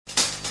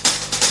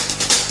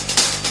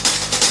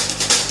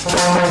They've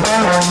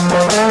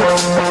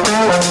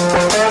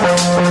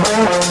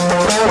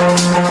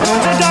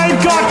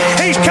got,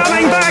 he's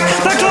coming back,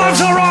 the gloves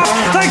are off,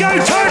 they go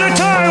toe to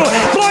toe,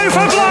 blow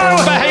for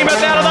blow.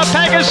 Behemoth out of the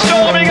pack is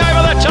storming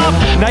over the top.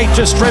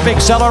 Nature's Strip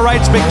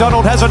accelerates,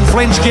 McDonald hasn't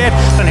flinched yet.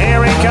 And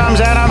here he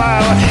comes, Animo,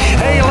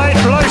 he let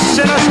loose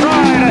in a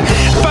stride.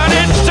 But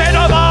instead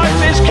of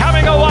Oath is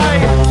coming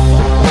away.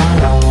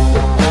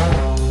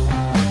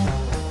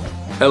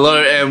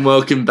 Hello and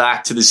welcome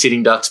back to the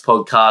Sitting Ducks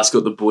podcast.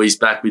 Got the boys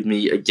back with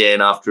me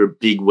again after a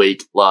big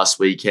week last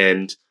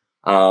weekend.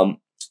 What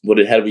do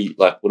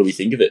we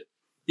think of it?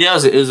 Yeah,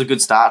 it was a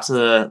good start to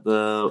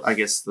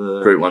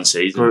the Group 1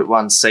 season. Group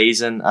 1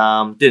 season.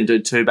 Didn't do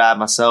too bad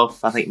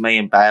myself. I think me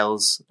and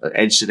Bales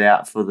edged it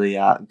out for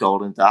the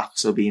Golden Duck,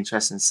 so it'll be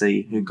interesting to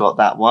see who got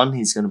that one.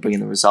 He's going to bring in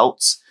the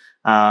results.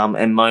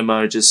 And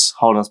Momo just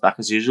holding us back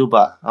as usual,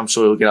 but I'm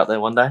sure he'll get up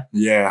there one day.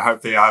 Yeah,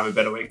 hopefully I have a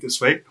better week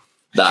this week.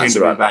 That's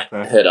all right, back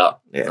mate. Head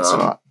up. Yeah, it's all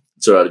right.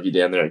 It's all right if you're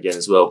down there again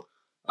as well.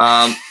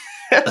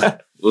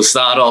 We'll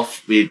start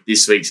off with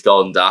this week's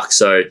Golden Duck.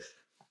 So,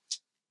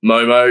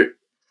 Momo,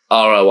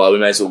 ROI, we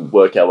may as well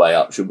work our way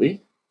up, should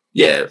we?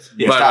 Yeah.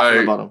 Start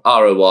from the bottom.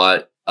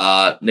 ROI,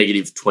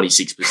 negative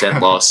 26%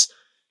 loss.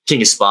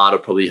 King of Sparta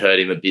probably hurt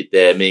him a bit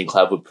there. Me and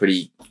Clav were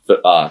pretty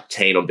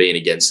keen on being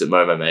against it.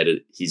 Momo made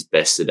it his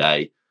best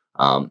today.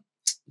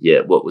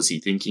 What was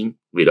he thinking?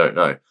 We don't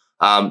know.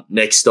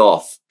 Next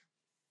off,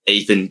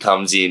 Ethan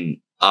comes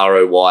in,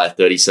 ROI,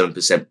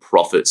 37%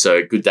 profit.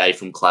 So good day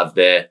from Clav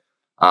there.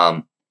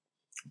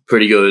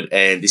 Pretty good.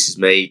 And this is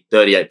me,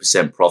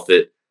 38%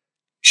 profit.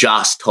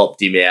 Just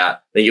topped him out. I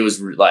think it was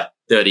like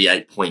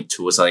 38.2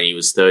 or something. He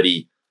was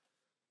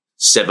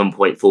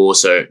 37.4.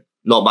 So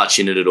not much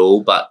in it at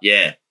all. But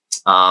yeah.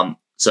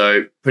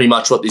 So pretty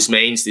much what this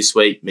means this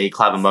week, me,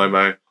 Clav and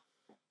Momo,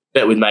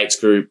 bet with mates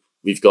group.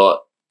 We've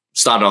got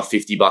starting off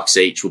 $50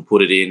 each. We'll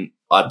put it in.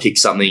 I pick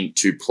something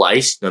to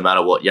place, no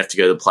matter what. You have to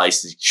go to the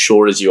place. As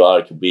sure as you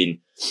are to win,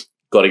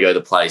 got to go to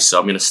the place. So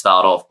I'm going to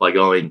start off by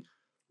going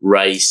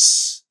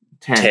race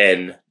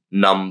 10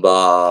 number...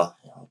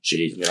 Oh,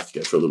 geez, I'm going to have to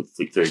go for a little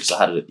flick through because I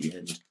had it at the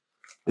end.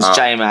 It's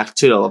J-Mac,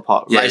 $2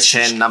 pot. Yeah, race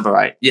 10, number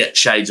 8. Yeah,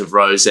 Shades of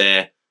Rose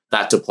there.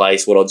 That to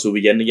place. What odds will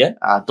we getting again?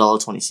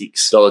 $1.26.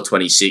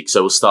 $1.26.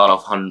 So we'll start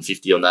off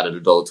 150 on that at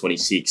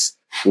 $1.26.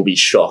 We'll be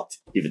shocked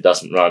if it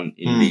doesn't run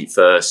in the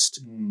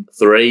first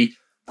 3.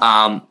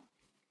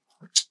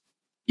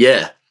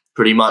 Yeah,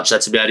 pretty much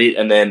that's about it.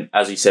 And then,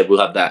 as we said,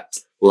 we'll have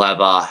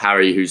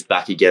Harry, who's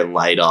back again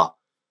later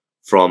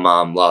from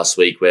last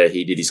week, where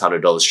he did his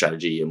 $100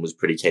 strategy and was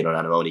pretty keen on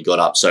Animal, and he got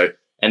up. So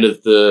end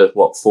of the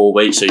 4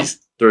 weeks. So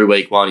he's through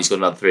week 1. He's got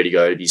another 3 to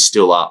go. If he's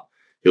still up,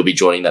 he'll be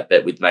joining that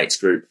bet with mates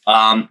group.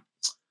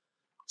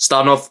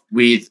 Starting off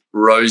with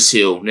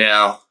Rosehill.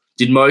 Now,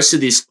 did most of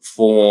this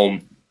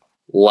form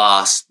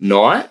last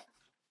night?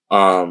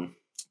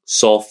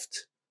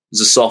 Soft. It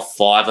was a soft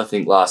 5, I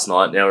think, last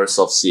night. Now we're a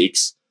soft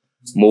 6.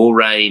 More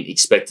rain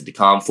expected to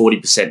come.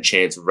 40%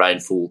 chance of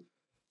rainfall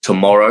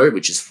tomorrow,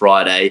 which is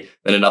Friday.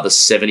 Then another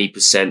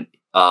 70%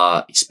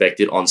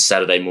 expected on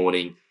Saturday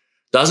morning.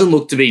 Doesn't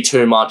look to be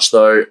too much,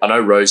 though. I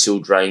know Rosehill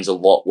drains a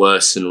lot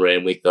worse than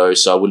Randwick, though,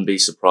 so I wouldn't be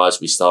surprised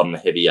if we start on a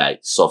heavy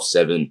 8, soft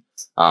 7.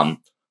 Not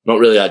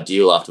really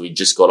ideal after we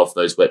just got off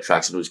those wet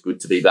tracks, and it was good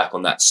to be back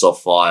on that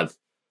soft 5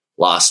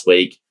 last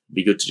week. It'd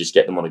be good to just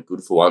get them on a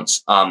good for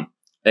once.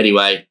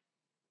 Anyway,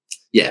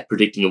 yeah,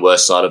 predicting the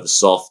worst side of the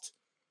soft.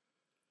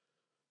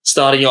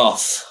 Starting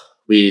off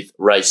with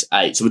race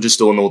 8. So we're just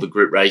doing all the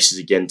group races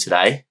again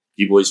today.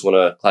 You boys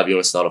Clav, you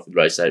want to start off with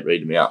race 8?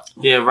 Read them out.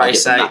 Yeah,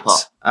 race 8.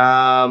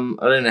 I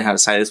don't know how to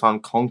say this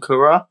one.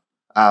 Conqueror,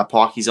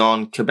 Pikey's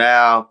on,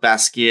 Cabal,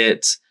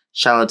 Basquiat,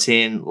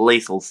 Charlatan,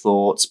 Lethal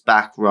Thoughts,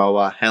 Back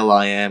Rower, Hell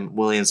I Am,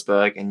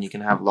 Williamsburg, and you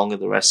can have longer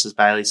the rest, as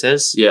Bailey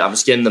says. Yeah, I'm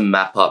just getting the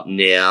map up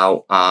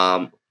now.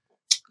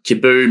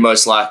 Kibu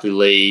most likely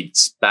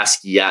leads.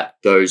 Basquiat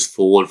goes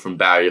forward from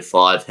barrier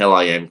 5. Hell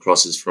I Am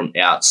crosses from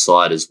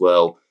outside as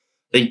well.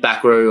 I think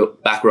back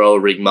row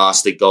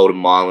Ringmaster, Golden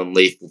Mile, and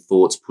Lethal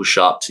Thoughts push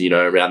up to,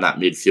 around that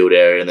midfield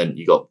area. And then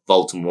you got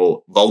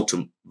Voldemort,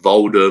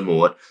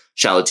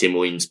 Charlatan,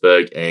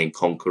 Williamsburg, and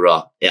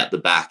Conqueror out the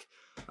back.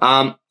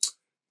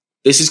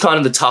 This is kind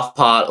of the tough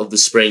part of the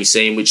spring,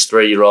 seeing which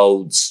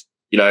 3-year-olds,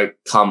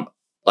 come,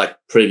 like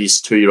previous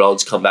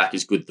 2-year-olds come back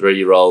as good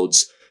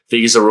 3-year-olds.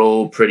 Figures are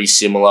all pretty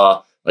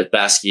similar, like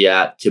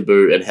Basquiat,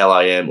 Kibu, and Hell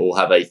I Am all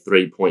have a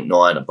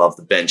 3.9 above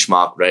the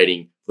benchmark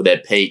rating for their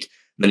peak.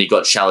 And then you've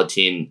got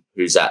Charlatan,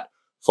 who's at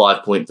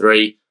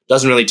 5.3.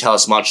 Doesn't really tell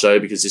us much, though,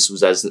 because this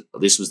was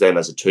them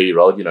as a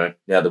 2-year-old,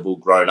 now they've all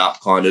grown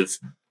up kind of,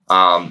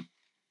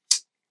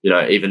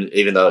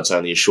 even though it's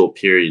only a short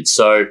period.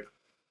 So,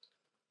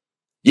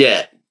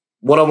 yeah,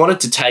 what I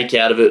wanted to take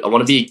out of it, I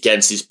want to be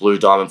against this Blue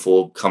Diamond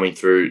form coming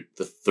through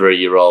the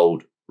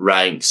 3-year-old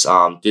ranks.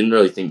 Didn't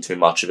really think too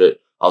much of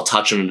it. I'll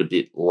touch on it a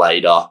bit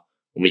later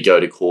when we go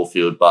to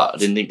Caulfield, but I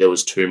didn't think there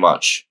was too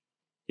much,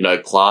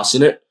 class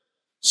in it.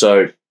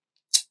 So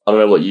I don't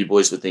know what you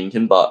boys were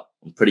thinking, but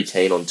I'm pretty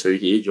keen on 2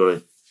 here. Do you want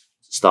to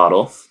start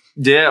off?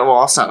 Yeah, well,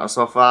 I'll start us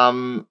off.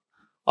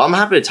 I'm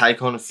happy to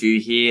take on a few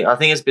here. I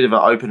think it's a bit of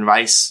an open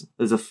race.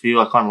 There's a few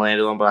I kind of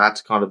landed on, but I had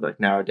to kind of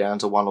narrow down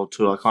to one or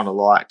two I kind of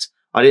liked.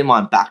 I didn't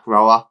mind back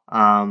rower,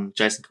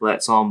 Jason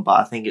Collette's on, but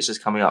I think it's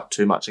just coming up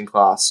too much in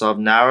class. So I've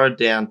narrowed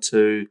down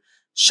to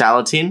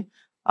Charlatan.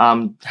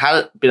 Had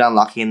a bit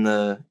unlucky in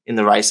the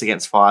race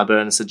against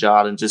Fireburn and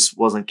Sajard and just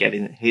wasn't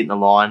hitting the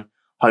line.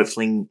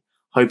 Hoping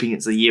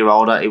it's a year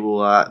older, it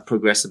will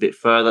progress a bit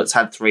further. It's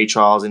had 3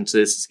 trials into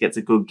this. It gets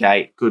a good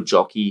gate, good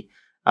jockey.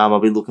 I'll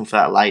be looking for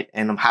that late,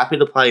 and I'm happy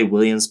to play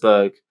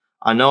Williamsburg.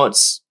 I know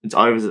it's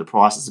over at the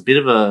price. It's a bit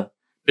of a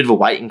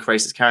weight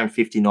increase. It's carrying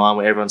 59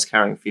 where everyone's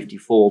carrying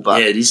 54.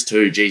 But yeah, it is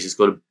too. Jeez, it's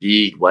got a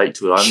big weight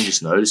to it. I haven't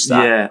just noticed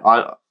that.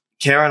 Yeah,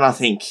 Karen, I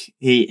think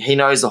he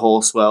knows the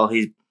horse well.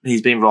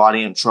 He's been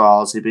riding at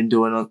trials. He's been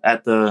doing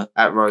it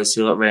at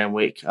Rosehill at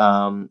Randwick.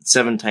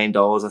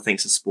 $17 I think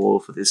is a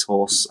spoil for this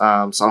horse. So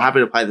I'm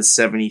happy to play the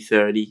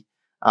 70-30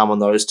 on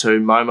those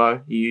two.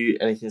 Momo, you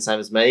anything the same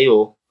as me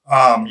or?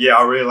 Yeah,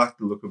 I really like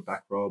the look of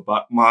back row,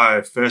 but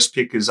my first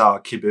pick is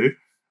Kibu,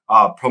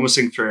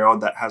 promising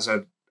 3-year-old that has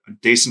a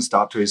decent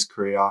start to his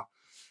career.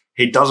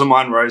 He doesn't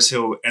mind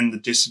Rosehill, and the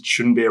distance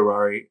shouldn't be a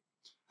worry.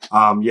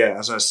 Yeah,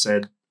 as I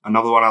said,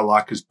 another one I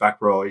like is back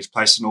row. He's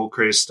placed in all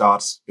career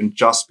starts and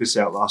just missed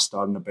out last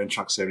start in the bench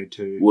truck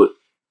 72. What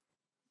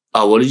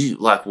did you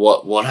like?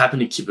 What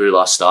happened to Kibu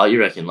last start? You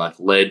reckon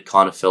lead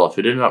kind of fell off?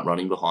 Who ended up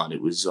running behind?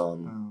 It was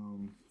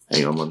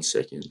hang on 1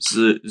 second.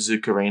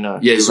 Zuccarino.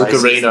 Yeah,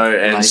 Zuccarino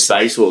and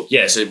Spacewalk.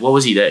 Yeah, so what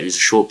was he there? He was a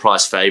short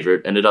price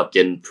favourite. Ended up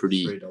getting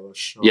pretty... $3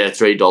 shot. Yeah,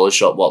 $3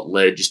 shot.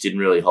 Led just didn't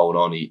really hold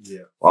on.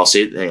 I'll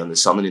see it. Hang on,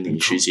 there's something in the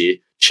issues here.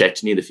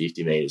 Checked near the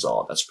 50 metres.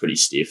 Oh, that's pretty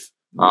stiff.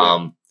 Yeah,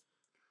 I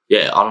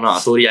don't know. I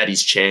thought he had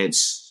his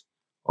chance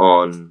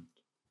on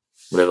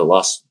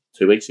last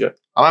 2 weeks ago.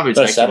 I'm happy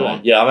to take him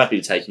on. Yeah, I'm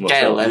happy to take him on.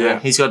 Gate 11. Yeah.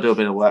 He's got to do a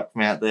bit of work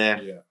from out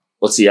there. Yeah.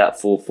 What's he at?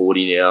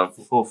 440 now.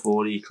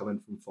 440. Coming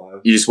from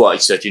 5. You just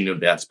expecting him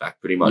to bounce back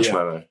pretty much,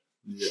 Momo.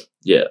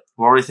 Yeah.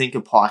 What do you think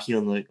of Pikey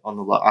on the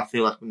I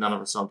feel like none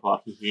of us on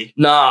Pikey here.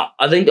 Nah,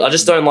 I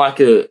just don't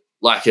like a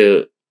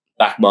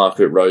back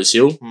marker at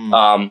Rosehill.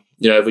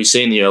 If we've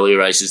seen the earlier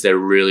races, they're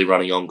really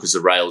running on because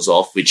the rail's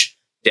off, which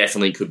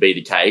definitely could be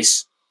the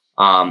case.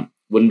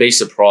 Wouldn't be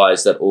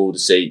surprised at all to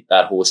see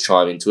that horse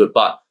chime into it.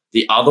 But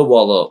the other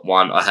Waller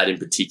one I had in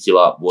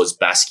particular was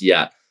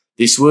Basquiat.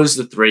 This was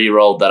the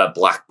 3-year-old that I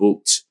black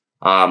booked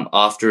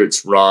after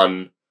its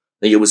run. I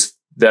think it was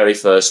very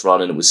first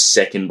run and it was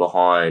second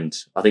behind,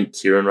 I think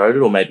Kieran rode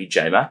it or maybe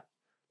J-Mac.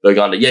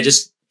 Burgundy. Yeah,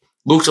 just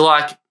looked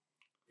like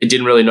it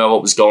didn't really know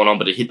what was going on,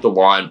 but it hit the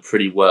line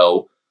pretty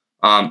well.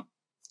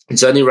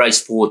 It's only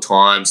raced 4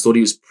 times. Thought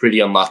he was pretty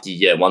unlucky.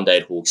 Yeah, one day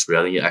at Hawkesbury.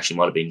 I think it actually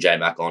might have been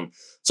J-Mac on.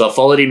 So I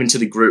followed him into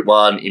the Group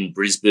 1 in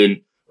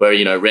Brisbane where,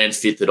 ran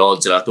 5th at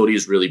odds and I thought he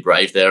was really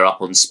brave there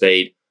up on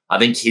speed. I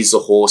think he's the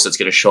horse that's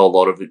going to show a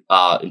lot of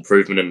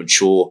improvement and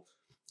mature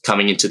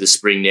coming into the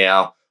spring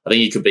now. I think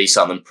he could be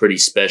something pretty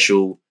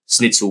special.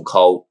 Snitzel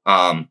colt,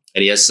 and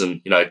he has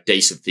some,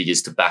 decent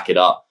figures to back it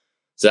up.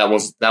 So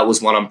that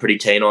was one I'm pretty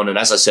keen on. And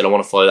as I said, I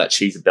want to follow that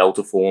Cheetah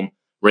Belter form.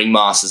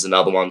 Ringmaster's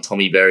another one.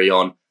 Tommy Berry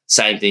on.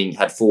 Same thing,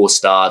 had 4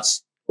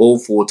 starts. All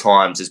 4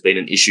 times there's been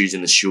an issues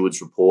in the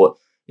stewards report.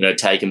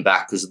 Taken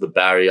back because of the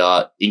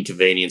barrier,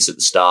 inconvenience at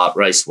the start,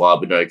 race wide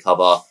with no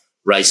cover,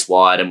 race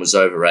wide and was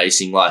over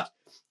racing.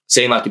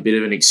 Seemed like a bit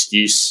of an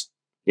excuse,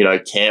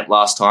 camp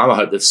last time. I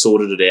hope they've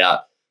sorted it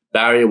out.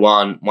 Barrier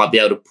 1 might be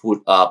able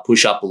to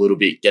push up a little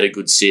bit, get a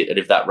good sit, and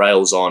if that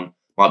rail's on,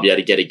 might be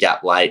able to get a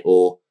gap late,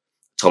 or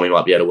Tommy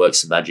might be able to work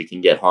some magic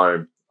and get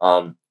home.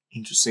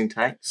 Interesting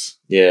takes.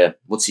 Yeah.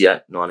 What's he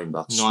at?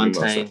 $19.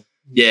 19.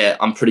 Yeah,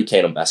 I'm pretty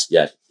keen on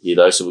Basquiat here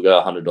though, so we'll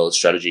go $100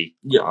 strategy.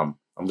 Yeah.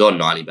 I'm going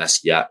 90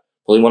 Basquiat.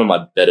 Probably one of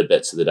my better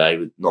bets of the day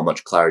with not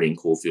much clarity in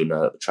Caulfield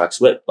now that the track's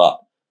wet, but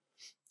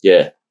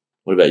yeah.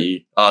 What about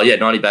you? Oh, yeah,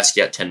 90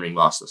 Basquiat, 10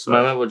 Ringmaster. So.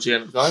 Momo, what'd you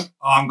end up going?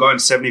 I'm going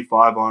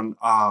 75 on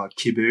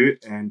Kibu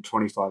and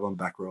 25 on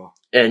back row.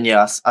 And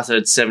yeah, I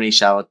said 70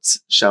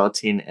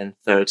 Charlatan and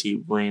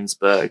 30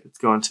 Williamsburg. It's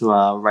going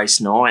to race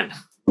 9.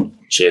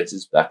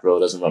 Chances back row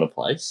doesn't run a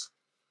place?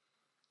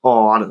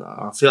 Oh, I don't know.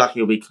 I feel like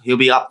he'll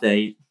be up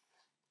there.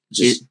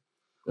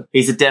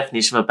 He's the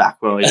definition of a back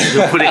row.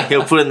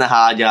 He'll put in the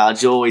hard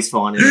yards. You'll always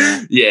find him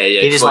there.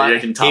 Yeah. He just won't, you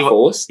reckon tough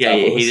horse? Yeah,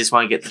 tough horse. He just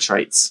won't get the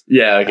treats.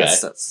 Yeah, okay.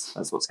 That's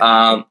what's going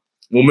on.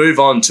 We'll move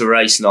on to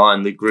race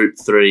 9, the Group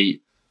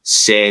 3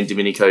 San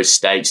Domenico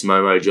Stakes.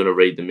 Momo, do you want to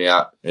read them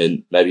out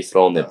and maybe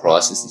throw on their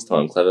prices this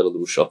time? Clever, a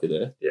little shocker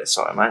there. Yeah,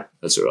 sorry, mate.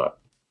 That's all right.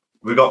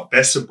 We got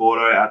Best of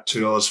Bordeaux at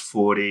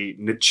 $2.40,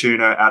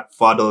 Neptuno at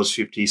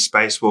 $5.50,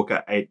 Spacewalk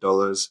at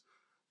 $8,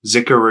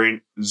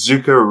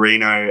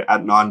 Zuccarino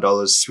at $9,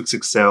 Swix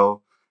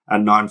Excel at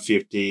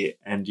 $9.50,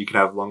 and you can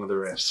have long of the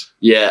rest.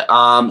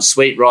 Yeah,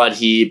 Sweet Ride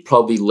here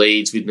probably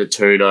leads with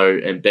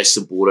Neptuno, and Best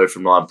of Bordeaux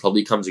from 9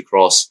 probably comes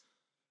across.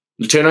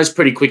 Neptuno's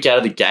pretty quick out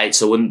of the gate,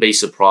 so I wouldn't be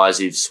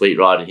surprised if Sweet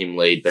Ride and him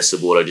lead. Best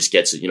of Bordeaux just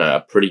gets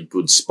a pretty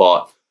good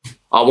spot.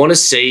 I want to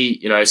see,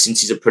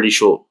 since he's a pretty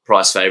short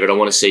price favourite, I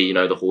want to see,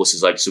 the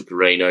horses like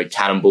Zuccarino.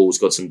 Cannonball's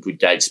got some good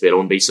gate speed. I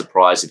wouldn't be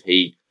surprised if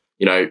he,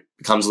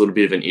 becomes a little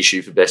bit of an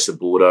issue for Best of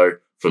Bordeaux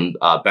from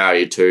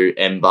Barrier 2,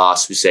 M-Bar,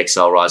 Swiss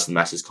Exile, Rise of the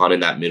Masses, kind of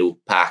in that middle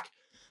pack.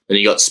 Then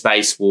you got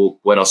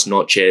Spacewalk, Buenos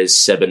Noches,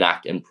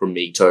 Sebenak, and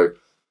Promito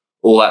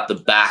all at the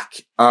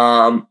back.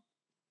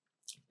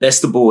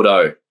 Best of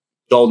Bordeaux,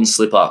 Golden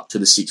Slipper to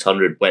the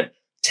 600 went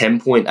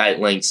 10.8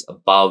 lengths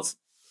above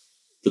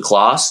the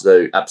class,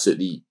 though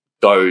absolutely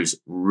goes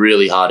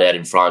really hard out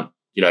in front,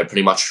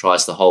 pretty much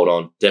tries to hold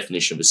on.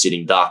 Definition of a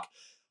sitting duck.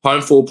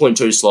 Home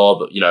 4.2 slow,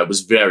 but, it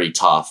was very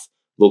tough.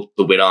 Looked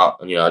the winner,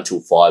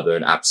 until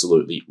Fireburn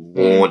absolutely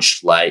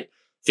launched late.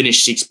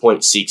 Finished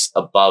 6.6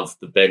 above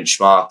the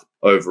benchmark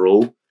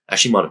overall.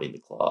 Actually might have been the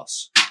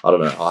class. I don't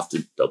know. I'll have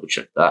to double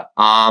check that.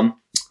 Hang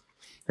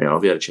on, I'll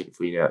be able to check it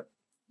for you now.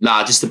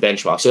 Nah, just the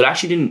benchmark. So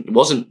it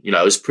wasn't,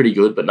 it was pretty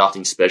good, but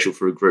nothing special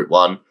for a Group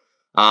 1.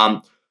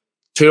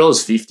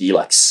 $2.50,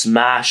 like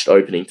smashed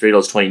opening,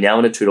 $3.20, now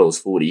in at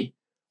 $2.40.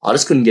 I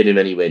just couldn't get him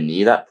anywhere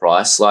near that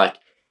price. Like,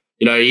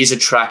 he's a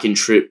track and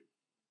trip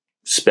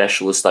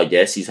specialist, I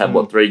guess. He's had,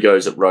 3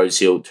 goes at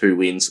Rosehill, 2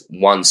 wins,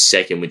 1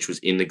 second, which was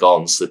in the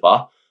Golden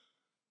Slipper.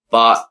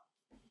 But,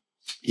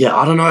 yeah,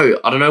 I don't know.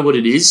 I don't know what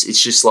it is.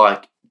 It's just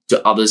like, do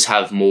others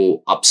have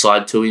more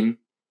upside to him,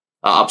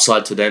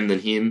 upside to them than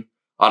him?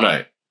 I don't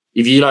know.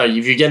 If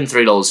you're getting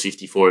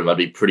 $3.50 for him, I'd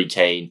be pretty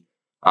keen.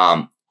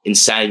 In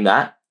saying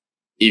that,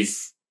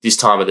 if this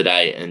time of the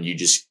day and you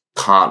just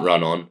can't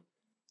run on,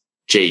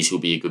 geez, he'll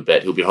be a good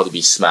bet. He'll probably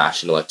be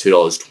smashed into like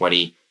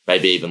 $2.20,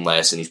 maybe even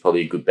less, and he's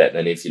probably a good bet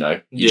than if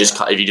if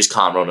you just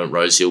can't run on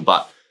Rosehill.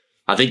 But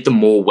I think the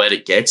more wet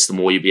it gets, the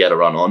more you'll be able to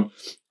run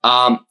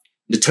on.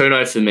 The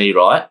turno for me,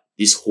 right?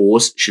 This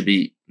horse should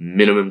be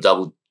minimum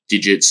double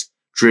digits,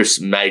 drifts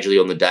majorly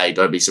on the day.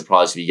 Don't be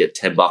surprised if you get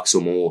 $10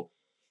 or more.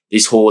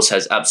 This horse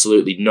has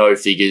absolutely no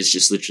figures,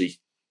 just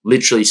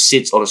literally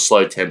sits on a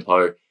slow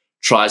tempo,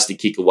 tries to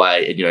kick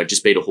away, and,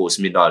 just beat a horse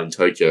Midnight in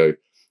Tokyo,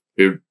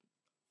 who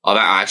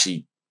I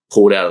actually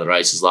pulled out of the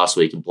races last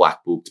week and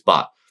black booked,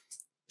 but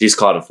this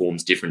kind of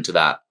form's different to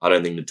that. I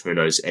don't think the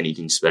turno's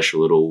anything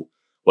special at all.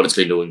 What it's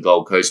been doing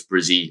Gold Coast,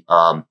 Brizzy,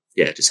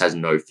 it just has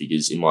no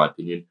figures in my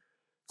opinion.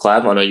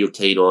 Clav, I know you're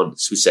keen on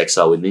Swiss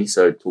Exile with me,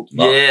 so talk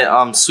about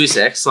Yeah, Swiss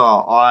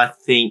Exile, I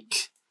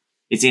think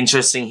it's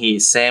interesting here.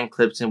 Sam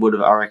Clipton would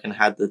have, I reckon,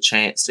 had the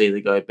chance to either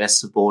go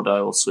Best of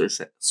Bordeaux or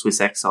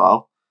Swiss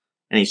Exile,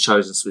 and he's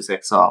chosen Swiss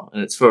Exile,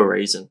 and it's for a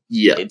reason.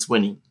 Yeah. It's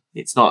winning.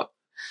 He's not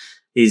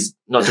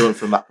doing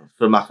for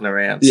mucking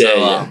around.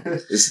 Yeah, so,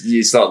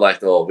 it's not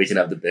like, we can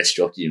have the best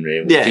jockey in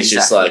Ram. Yeah, it's exactly.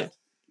 just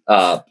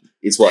like,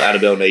 it's what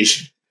Annabelle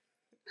Nation.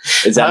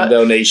 It's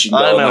Annabelle Nation.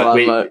 I don't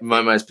know.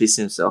 Momo's pissed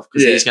himself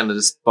because he's going to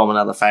just bomb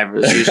another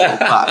favourite as usual.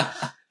 But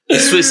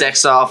Swiss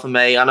Exile for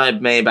me, I know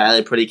me and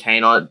Bailey are pretty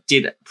keen on it.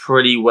 Did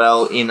pretty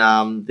well in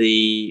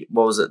the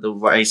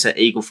race at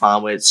Eagle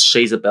Farm where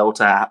She's a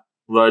Belter,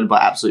 rode by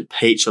absolute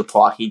peach of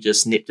Pike. He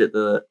just nipped in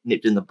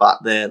the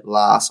butt there at the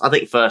last. I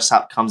think first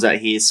up comes out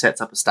here,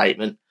 sets up a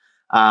statement.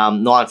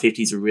 $9.50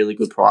 is a really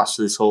good price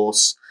for this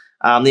horse.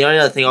 The only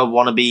other thing I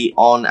want to be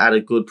on at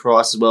a good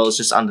price as well is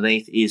just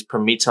underneath is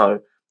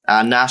Promito.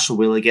 Nashville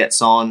Wheeler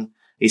gets on.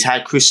 He's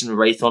had Christian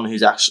Wreath on,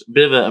 who's actually a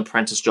bit of an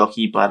apprentice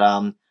jockey,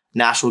 but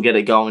Nash will get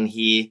it going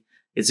here.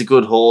 It's a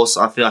good horse.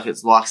 I feel like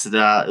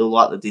it'll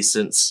like the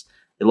distance.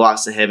 It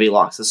likes the heavy,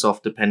 likes the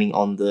soft, depending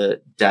on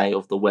the day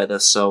of the weather.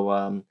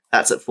 So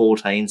that's at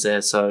 14s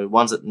there. So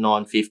one's at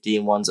 $9.50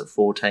 and one's at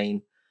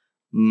 14.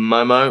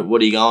 Momo,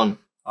 what are you going?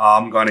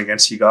 I'm going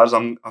against you guys.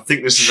 I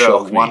think this is a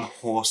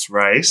one-horse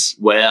race.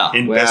 Wow.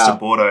 In Best of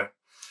Bordeaux.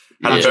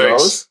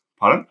 $100?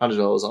 Pardon?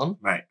 $100 on?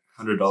 Mate,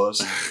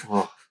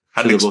 $100.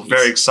 Had For a the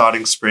very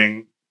exciting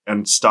spring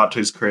and start to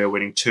his career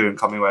winning 2 and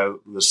coming away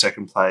with the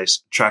second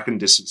place. Track and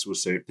distance will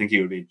suit. I think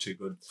he would be too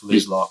good for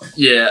this lot.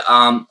 Yeah,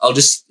 I'll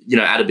just,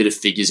 add a bit of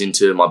figures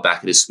into my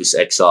back of this Swiss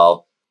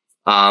Exile.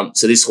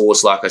 So this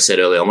horse, like I said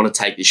earlier, I want to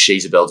take this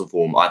She's a Belter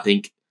form. I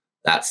think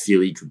that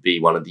filly could be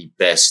one of the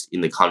best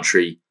in the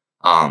country.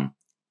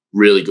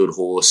 Really good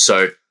horse.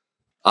 So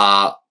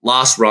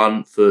last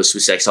run for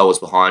Swiss Exile was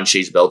behind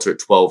She's a Belter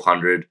at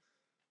 1,200.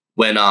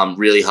 Went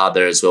really hard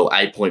there as well,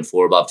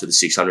 8.4 above to the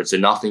 600. So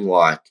nothing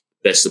like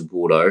Best of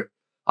Bordeaux.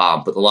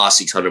 But the last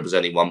 600 was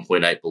only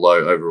 1.8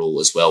 below overall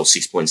as well,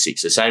 6.6.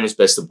 So same as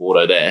Best of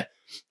Bordeaux there.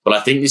 But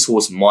I think this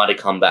horse might have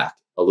come back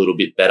a little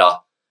bit better.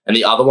 And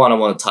the other one I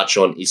want to touch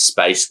on is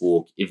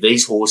Spacewalk. If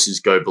these horses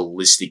go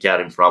ballistic out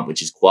in front,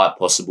 which is quite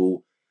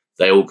possible,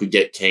 they all could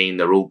get keen.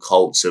 They're all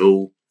colts. They're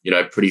all,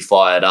 pretty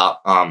fired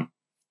up.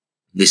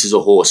 This is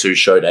a horse who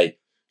showed a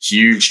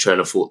huge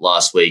turn of foot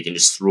last week and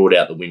just threw it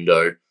out the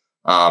window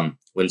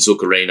when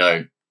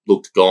Zuccarino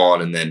looked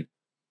gone and then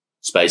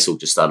Spacewalk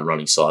just started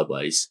running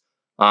sideways.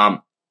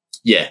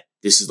 This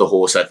is the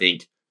horse, I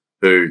think,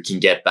 who can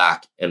get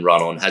back and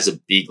run on. Has a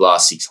big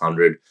last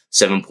 600,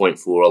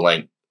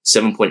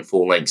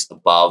 7.4 lengths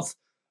above,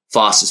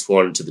 fastest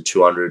 400 to the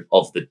 200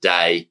 of the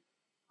day.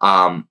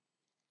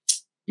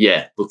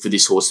 Look for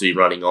this horse to be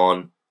running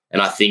on.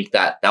 And I think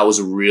that was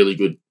a really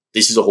good,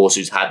 this is a horse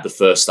who's had the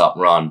first up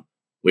run.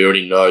 We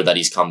already know that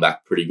he's come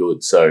back pretty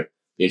good. So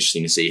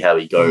interesting to see how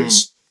he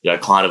goes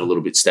kind of a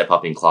little bit step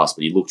up in class,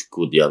 but he looked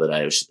good the other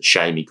day. It was just a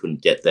shame he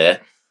couldn't get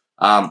there.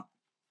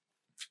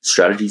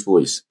 Strategies,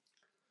 boys.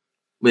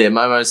 Yeah,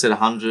 Momo said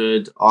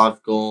 100.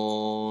 I've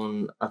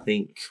gone, I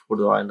think, what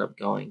did I end up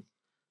going?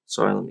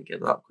 Sorry, let me get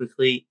that up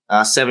quickly.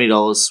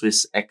 $70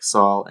 Swiss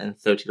Exile and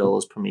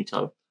 $30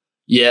 Promito.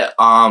 Yeah,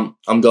 I'm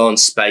going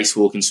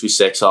Spacewalk and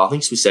Swiss Exile. I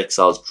think Swiss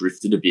Exile's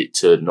drifted a bit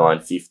to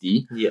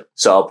 $9.50. Yeah.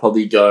 So I'll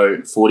probably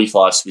go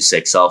 45 Swiss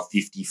Exile,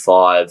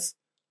 55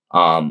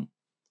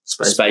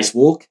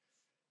 Spacewalk.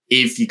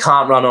 If you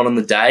can't run on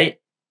the day,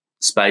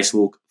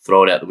 Spacewalk,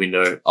 throw it out the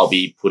window. I'll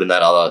be putting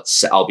that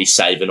I'll be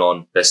saving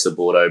on Best of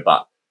Bordeaux,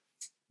 but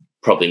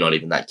probably not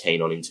even that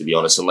keen on him, to be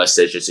honest, unless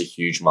there's just a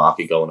huge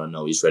marker going. I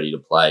know he's ready to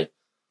play.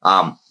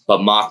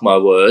 But mark my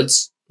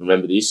words,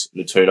 remember this,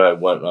 Natuno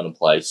won't run a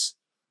place.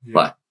 Yeah.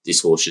 Like,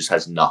 this horse just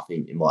has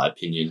nothing, in my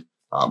opinion.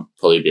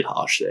 Probably a bit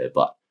harsh there,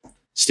 but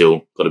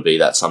still got to be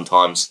that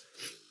sometimes.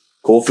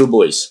 Caulfield,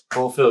 boys.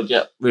 Caulfield,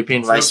 yep. Rip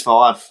in race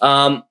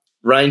 5.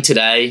 Rain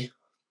today.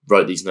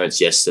 Wrote these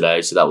notes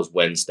yesterday, so that was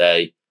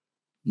Wednesday.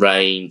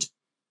 Rained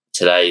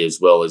today as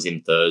well as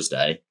in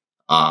Thursday.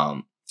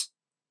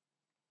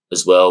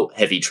 As well,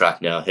 heavy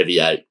track now, heavy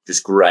 8.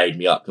 Just grade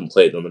me up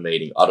completely on the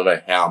meeting. I don't know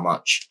how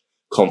much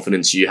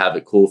confidence you have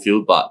at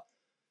Caulfield, but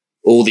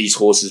all these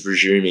horses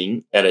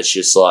resuming, and it's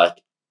just like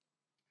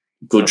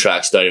good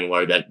tracks, don't even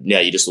worry about it. Now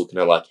you're just looking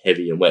at like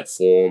heavy and wet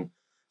form,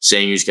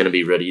 seeing who's going to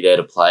be ready there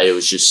to play. It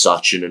was just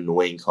such an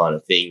annoying kind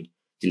of thing,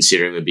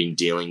 considering we've been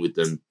dealing with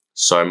them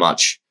so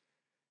much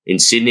in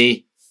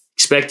Sydney.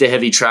 Expect a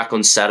heavy track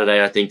on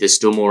Saturday. I think there's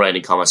still more rain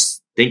to come. I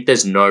think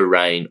there's no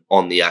rain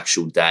on the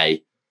actual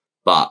day,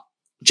 but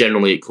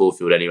generally at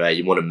Caulfield anyway,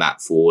 you want to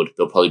map forward.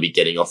 They'll probably be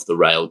getting off the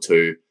rail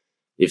too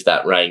if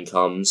that rain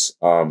comes.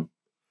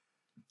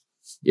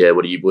 Yeah,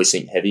 what do you boys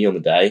think? Heavy on the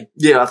day?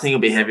 Yeah, I think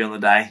it'll be heavy on the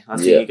day. I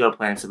think you've got to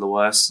plan for the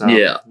worst.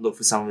 Look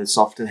for someone with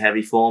soft and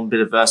heavy form, bit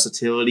of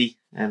versatility,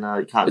 and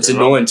you can't. It's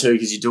annoying too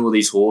because you do all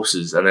these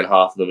horses and then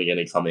half of them are going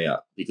to come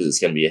out because it's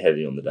going to be a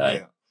heavy on the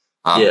day.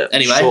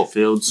 Anyway, short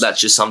fields. That's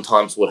just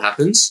sometimes what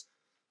happens.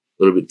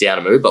 A little bit down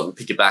a move, but we'll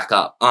pick it back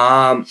up.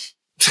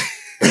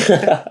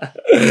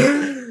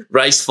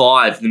 Race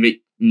 5,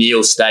 the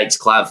McNeil Stakes.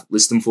 Clav,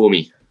 list them for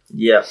me.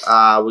 Yep.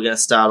 We're going to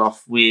start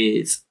off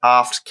with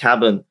Aft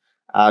Cabin.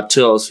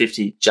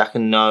 $2.50. Jack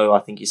and No, I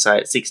think you say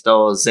it, $6.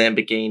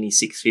 Zamborghini,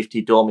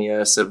 $6.50.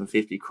 Dormier,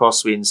 $7.50.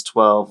 Crosswinds,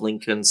 $12.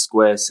 Lincoln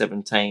Square,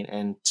 $17.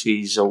 And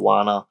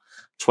Tijuana,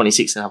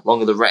 $26.5.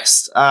 Longer the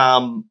rest.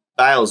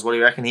 Bales, what do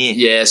you reckon here?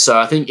 Yeah, so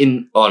I think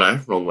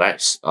wrong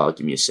race. Oh,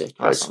 give me a sec.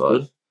 Race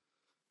 5.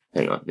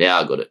 Hang on. Now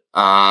I got it.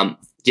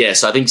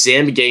 So I think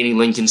Zamborghini,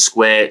 Lincoln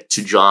Square,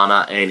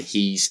 Tijuana, and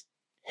He's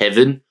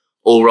Heaven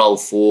all roll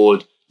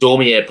forward.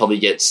 Dormier probably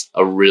gets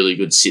a really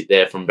good sit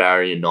there from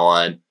barrier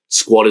 9.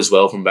 Squad as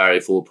well from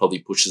barrier 4 probably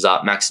pushes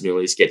up.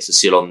 Maximilius gets to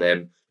sit on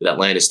them with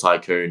Atlantis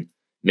Tycoon,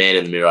 Man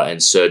in the Mirror,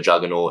 and Sir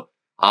Juggernaut.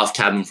 Half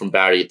Cabin from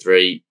barrier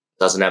 3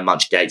 doesn't have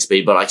much gate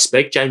speed, but I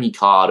expect Jamie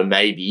Carr to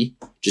maybe,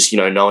 just,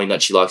 knowing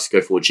that she likes to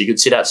go forward, she could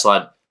sit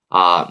outside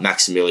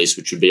Maximilius,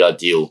 which would be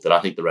ideal. That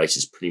I think the race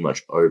is pretty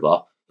much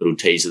over. Little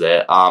teaser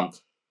there.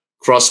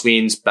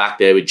 Crosswinds back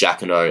there with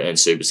Jacquino and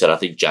Superset. I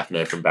think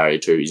Jacquino from barrier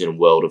 2 is in a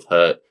world of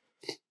hurt.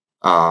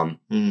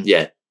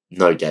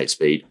 No gate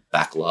speed.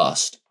 Back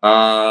last. Who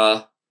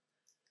are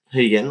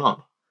you getting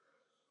on?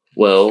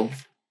 Well,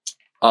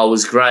 I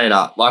was greying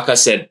up. Like I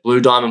said, Blue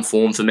Diamond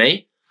form for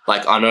me.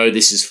 Like, I know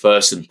this is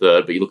first and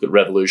third, but you look at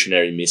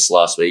Revolutionary Miss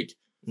last week.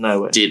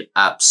 No way. Did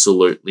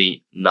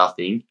absolutely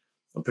nothing.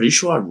 I'm pretty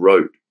sure I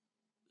wrote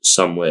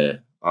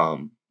somewhere,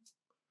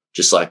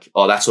 just like,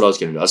 that's what I was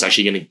going to do. I was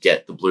actually going to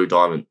get the Blue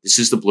Diamond. This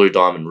is the Blue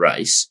Diamond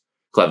race.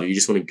 Clive, if you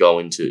just want to go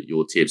into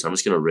your tips, I'm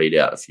just going to read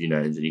out a few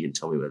names and you can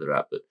tell me where they're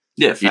at. But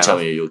yeah, you tell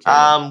me who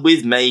you're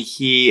with me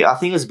here, I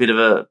think it's a bit of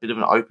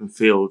an open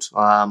field.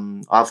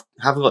 I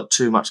haven't got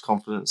too much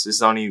confidence. This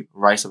is the only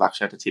race I've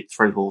actually had to tip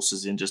 3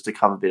 horses in just to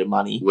cover a bit of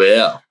money.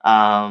 Wow.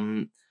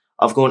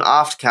 I've gone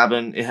Aft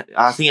Cabin.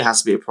 I think it has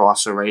to be a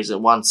price for a reason.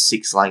 It won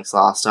 6 lengths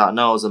last start. I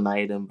know it was a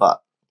maiden,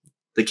 but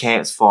the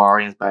camp's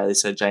firing, as Bailey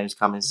said. James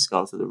Cummings has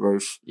gone through the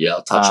roof. Yeah,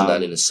 I'll touch on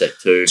that in a sec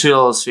too.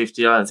 $2.50.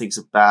 I don't think it's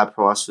a bad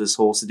price for this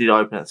horse. It did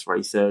open at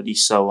 $3.30,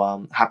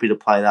 so happy to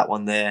play that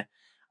one there.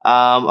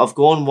 I've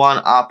gone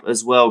one up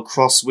as well,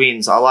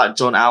 Crosswinds. I like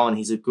John Allen.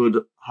 He's a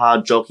good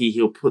hard jockey.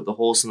 He'll put the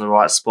horse in the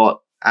right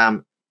spot.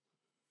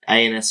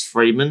 A&S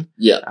Freeman.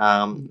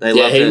 Yeah.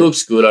 He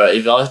looks good.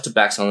 If I have to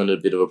back something at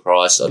a bit of a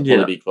price, I'd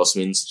probably be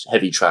Crosswinds.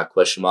 Heavy track,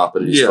 question mark,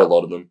 but it is for a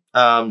lot of them.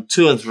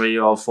 2 and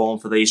 3-year-old form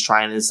for these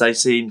trainers. They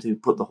seem to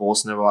put the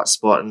horse in the right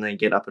spot and then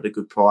get up at a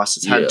good price.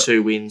 It's had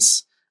 2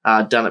 wins.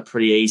 Done it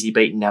pretty easy,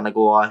 beaten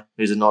Nanagai,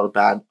 who's not a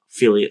bad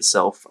filly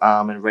itself,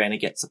 and ran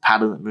against the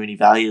pattern at Mooney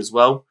Valley as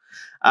well.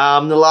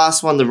 The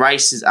last one, the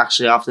race is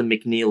actually after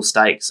McNeil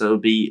Stakes, so it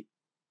would be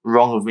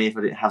wrong of me if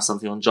I didn't have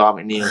something on Giant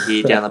McNeil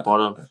here down the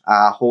bottom.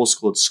 Horse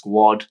called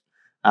Squad.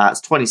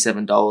 It's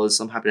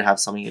 $27. I'm happy to have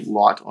something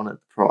light on at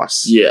the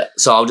price. Yeah,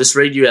 so I'll just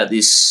read you out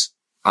this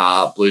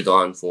Blue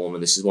Diamond form,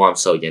 and this is why I'm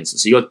so against it.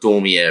 So you got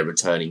Dormier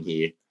returning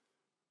here.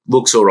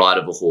 looks all right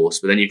of a horse.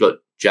 But then you've got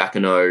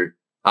Jacquino.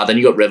 Then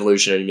you got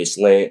Revolutionary Miss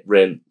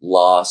ran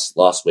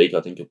last week, I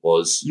think it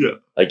was. Yeah.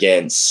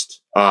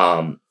 Against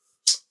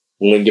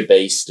Linga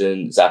Beast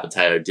and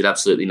Zapatero. Did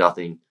absolutely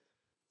nothing.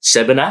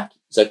 Sebenak,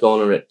 is that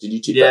going on? Did you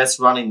tip that? Yeah, it's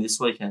running this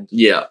weekend.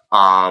 Yeah.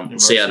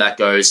 See how that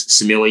goes.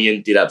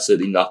 Similian did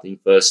absolutely nothing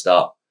first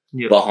up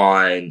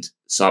behind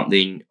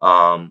something.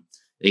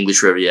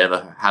 English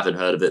Riviera, haven't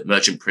heard of it.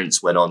 Merchant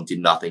Prince went on, did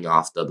nothing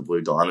after the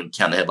Blue Diamond.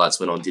 Count the Headlights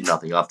went on, did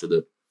nothing after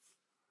the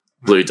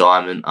Blue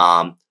Diamond.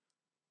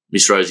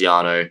 Miss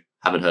Rosiano,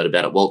 haven't heard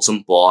about it.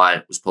 Walton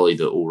By was probably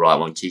the all right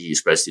one. Kiki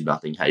Express did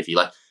nothing. Havey,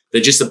 like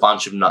they're just a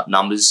bunch of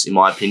numbers in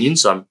my opinion.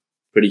 So I'm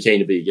pretty keen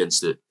to be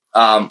against it.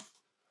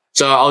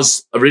 So I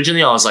was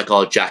like,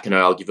 oh, Jacquino,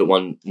 I'll give it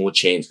one more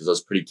chance because I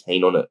was pretty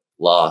keen on it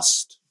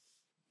last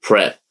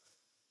prep.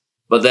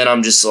 But then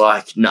I'm just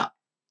like, nah,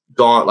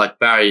 gone like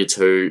barrier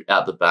 2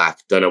 out the back.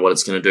 Don't know what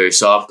it's going to do.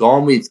 So I've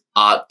gone with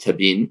Art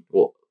Cabin.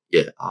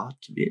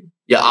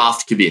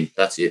 Aft Cabin.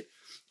 That's it.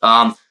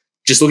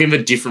 Just looking for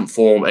different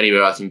form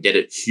anywhere I can get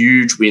it.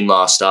 Huge win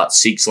last start,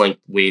 6-length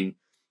win,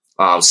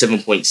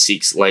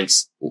 7.6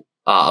 lengths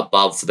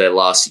above for their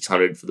last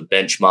 600 for the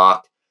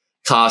benchmark.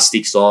 Car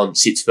sticks on,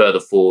 sits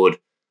further forward.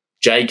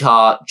 J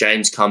Car,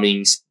 James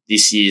Cummings,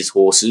 this year's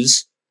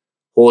horses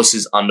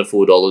under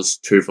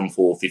 $4, 2 from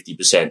 4,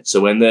 50%.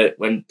 So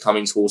when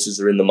Cummings horses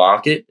are in the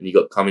market and you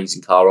got Cummings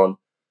and Car on,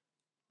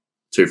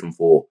 2 from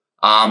 4.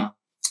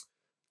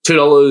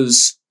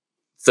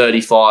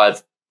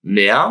 $2.35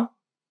 now.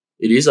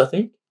 It is, I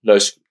think.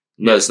 There's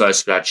no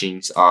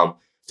scratchings. Don't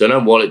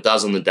know what it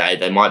does on the day.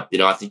 They might,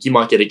 I think you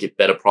might get a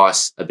better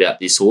price about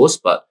this horse,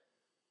 but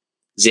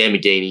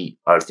Zamagini,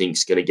 I think,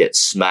 is going to get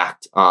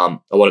smacked. I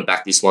want to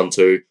back this one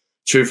too.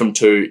 2 from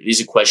 2. It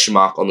is a question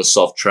mark on the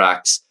soft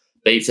tracks.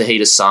 Beat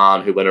Fajita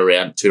San, who went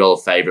around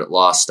 $2 favourite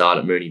last start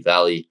at Moonee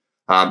Valley.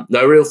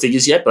 No real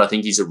figures yet, but I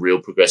think he's a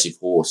real progressive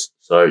horse.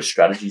 So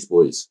strategies,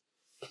 boys.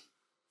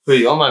 Who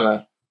you on,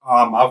 Momo?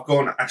 I've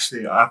gone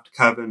actually after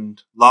Cabin.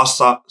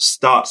 Last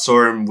start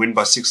saw him win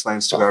by 6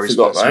 lanes to go.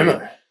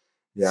 Momo.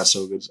 Yeah,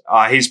 so good.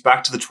 He's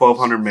back to the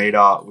 1200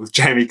 metre with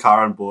Jamie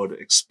Carr on board,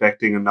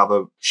 expecting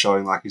another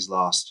showing like his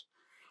last.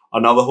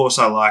 Another horse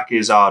I like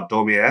is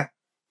Dormier.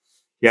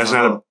 He hasn't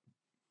had a...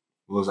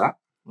 What was that?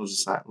 What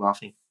was that?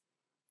 Laughing.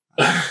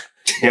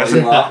 He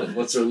hasn't...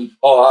 laughing.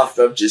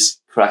 After I've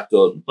just cracked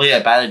on. Well,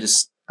 yeah, Bailey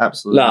just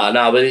absolutely...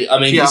 No, but I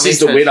mean, this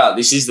is the winner.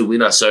 This is the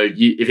winner. So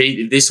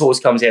if this horse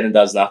comes out and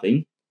does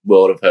nothing,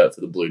 world of hurt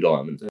for the Blue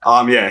Diamond.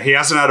 He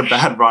hasn't had a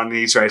bad run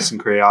in his racing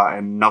career,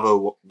 and another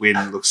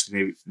win looks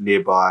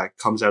nearby.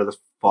 Comes out of the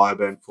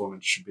Fireburn form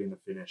and should be in the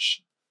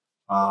finish.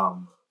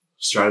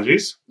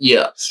 Strategies?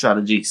 Yeah.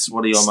 Strategies.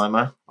 What are you on,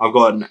 Momo? I've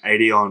got an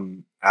 80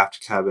 on After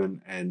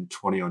Cabin and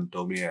 20 on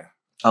Dormier.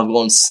 I've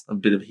gone a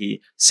bit of here.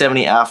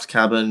 70 After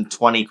Cabin,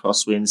 20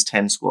 crosswinds,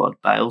 10 squad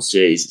Bales.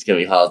 Jeez, it's going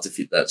to be hard to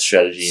fit that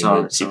strategy in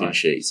the tipping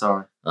sheet.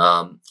 Sorry.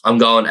 I'm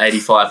going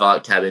 85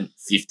 Art Cabin,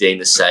 15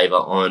 the saver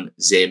on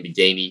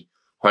Zambigini.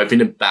 Hoping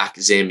to back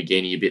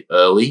Zambigini a bit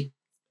early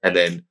and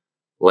then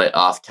let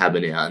After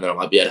Cabin out. And then I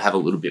might be able to have a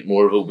little bit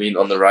more of a win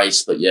on the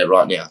race. But yeah,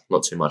 right now,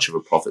 not too much of a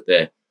profit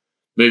there.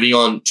 Moving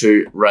on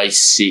to race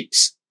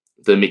 6,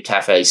 the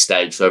McCafe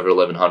Stakes over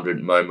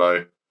 1100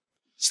 Momo.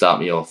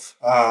 Start me off.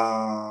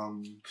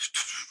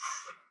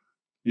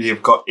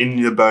 You've got In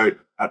Your Boat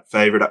at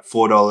favourite at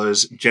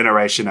 $4,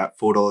 Generation at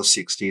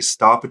 $4.60,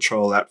 Star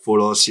Patrol at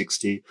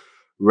 $4.60,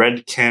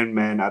 Red Can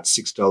Man at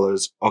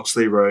 $6,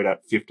 Oxley Road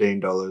at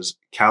 $15,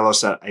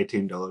 Kalos at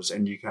 $18,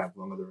 and you can have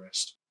one of the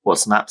rest.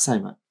 What's Map say,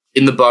 mate?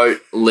 In the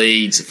Boat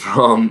leads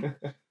from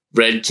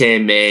Red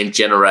Can Man,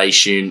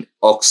 Generation,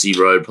 Oxley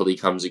Road probably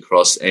comes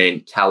across,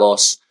 and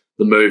Kalos.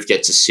 The move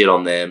gets a sit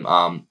on them.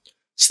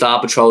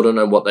 Star Patrol, don't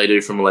know what they do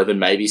from 11.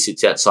 Maybe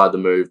sits outside the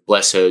move.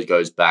 Bless Her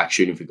goes back.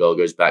 Shooting for Gold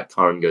goes back.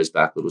 Curran goes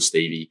back. Little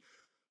Stevie.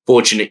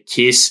 Fortunate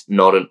Kiss,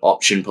 not an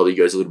option. Probably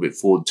goes a little bit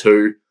forward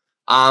too.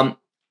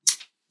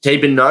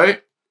 Keep a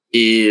note,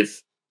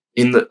 if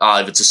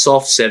it's a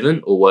soft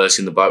 7 or worse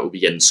in the Boat, we'll be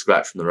getting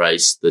scratched from the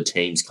race. The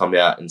teams come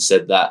out and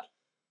said that.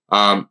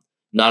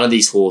 None of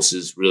these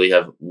horses really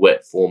have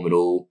wet form at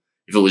all.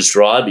 If it was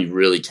dry, I'd be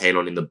really keen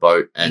on In the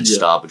Boat and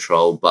Star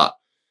Patrol, but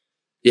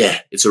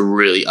yeah, it's a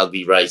really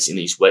ugly race in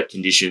these wet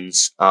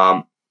conditions.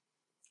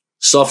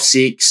 Soft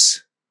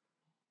 6.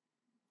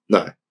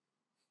 No.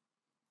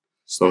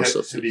 It's not a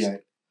soft 6.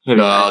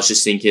 No, I was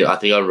just thinking, I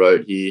think I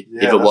wrote here,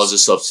 if it was a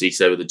soft 6,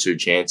 they were the 2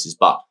 chances,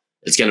 but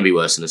it's going to be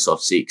worse than a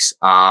soft 6.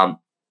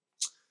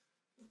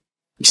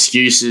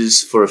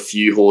 Excuses for a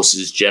few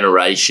horses.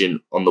 Generation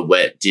on the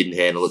wet didn't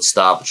handle it.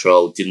 Star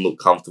Patrol didn't look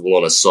comfortable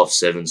on a soft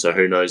 7, so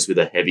who knows with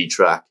a heavy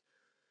track.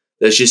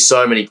 There's just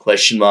so many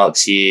question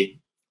marks here.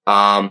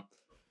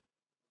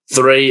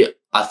 3,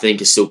 I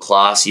think, are still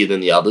classier than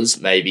the others,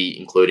 maybe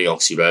including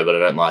Oxy Road, but I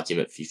don't like him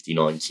at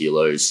 59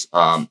 kilos.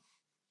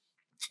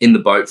 In the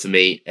Boat for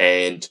me,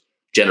 and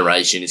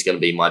Generation is going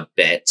to be my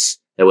bets.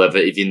 However,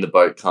 if In the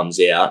Boat comes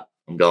out,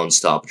 I'm going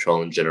Star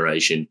Patrol and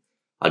Generation.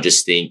 I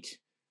just think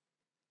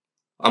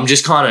I'm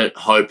just kind of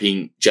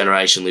hoping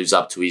Generation lives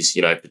up to his,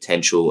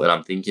 potential. And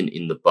I'm thinking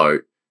In the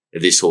Boat,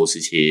 if this horse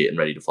is here and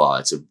ready to fly,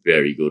 it's a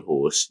very good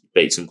horse.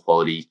 Beat some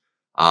quality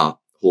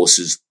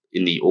horses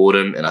in the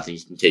autumn, and I think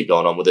he can keep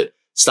going on with it.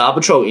 Star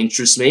Patrol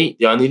interests me.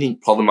 The only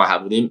problem I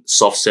have with him,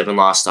 soft 7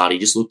 last start, he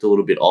just looked a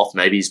little bit off.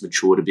 Maybe he's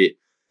matured a bit.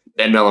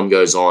 Ben Mellum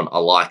goes on. I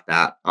like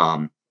that.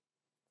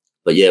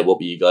 But yeah, what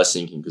were you guys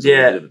thinking? Because I'm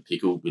a bit of a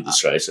pickle with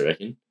this race, I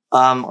reckon.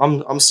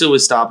 I'm still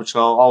with Star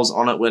Patrol. I was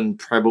on it when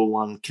Preble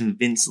won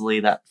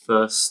convincingly that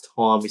first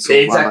time we saw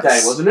Anzac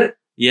Day, wasn't it?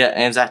 Yeah,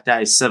 Anzac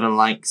Day, 7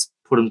 lengths,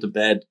 put him to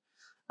bed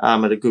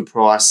at a good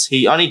price.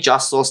 He only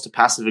just lost to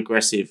Passive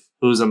Aggressive,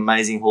 who was an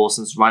amazing horse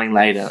and is running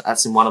later.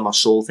 That's in one of my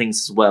sure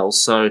things as well.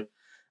 So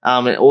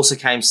it also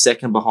came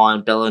second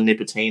behind Bella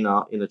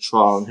Nipotina in a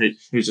trial, and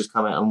who's just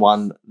come out and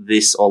won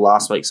this or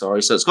last week,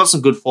 sorry. So it's got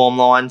some good form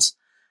lines.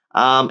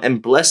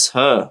 And Bless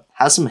Her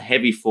has some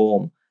heavy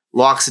form.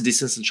 Likes the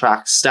distance and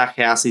track.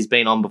 Stackhouse, he's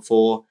been on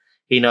before.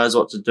 He knows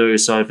what to do.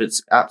 So if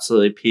it's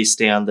absolutely pissed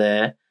down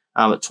there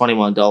at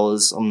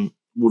 $21,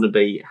 wouldn't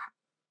be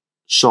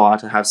shy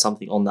to have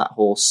something on that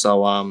horse.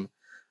 So,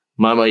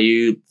 Momo,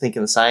 you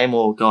thinking the same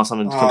or going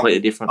something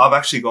completely different? I've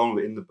actually gone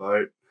with In the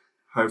Boat.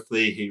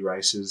 Hopefully he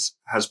races.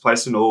 Has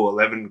placed in all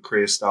 11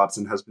 career starts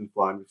and has been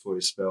flying before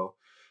his spell.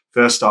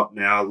 First up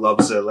now,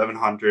 loves the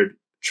 1100.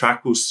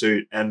 Track will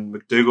suit, and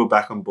McDougall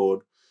back on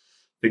board.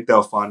 I think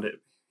they'll find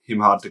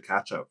him hard to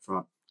catch up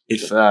front.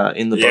 If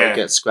In the Boat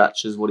gets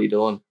scratches, what are you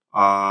doing?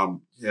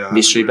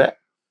 Mystery bet?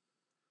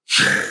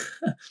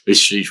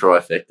 Mystery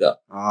trifecta.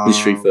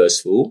 Mystery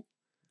first full.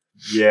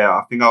 Yeah,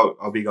 I think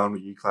I'll be going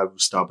with you, Clave,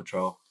 with Star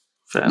Patrol.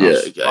 Fair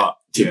enough. Okay. But,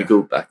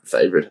 typical back the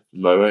favourite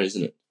with Momo,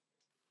 isn't it?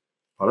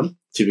 Pardon?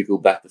 Typical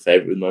back the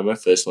favourite with Momo.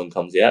 First one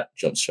comes out,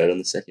 jumps straight on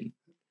the second.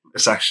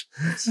 It's actually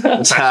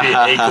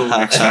equal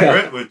next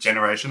favourite with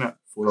Generation at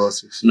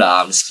 $4.60.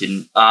 Nah, I'm just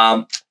kidding.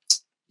 I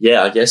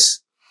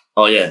guess.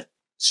 Oh yeah,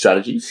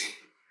 strategies.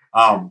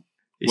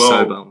 He's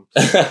so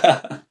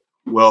bummed.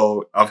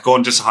 Well, I've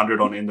gone just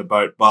 100 on In the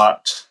Boat,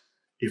 but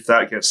if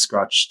that gets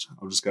scratched,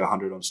 I'll just go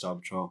 100 on Star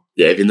Patrol.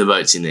 Yeah, if In the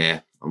Boat's in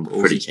there, I'm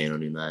pretty keen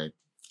on him, mate.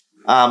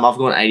 I've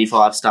gone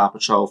 85 Star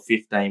Patrol,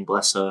 15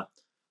 Bless Her.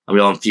 I'm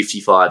going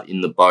 55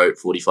 In the Boat,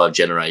 45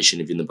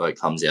 Generation. If In the Boat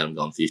comes out, I'm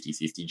going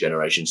 50-50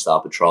 Generation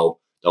Star Patrol.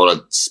 Don't want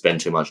to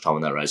spend too much time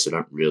on that race. I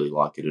don't really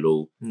like it at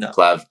all. No.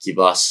 Clav, give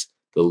us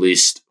the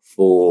list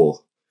for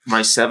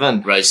Race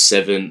 7. Race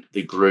 7,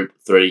 the Group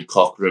 3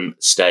 Cockram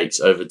Stakes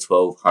over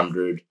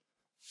 1,200.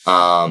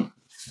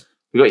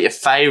 We got your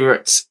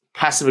favourites.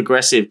 Passive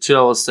Aggressive,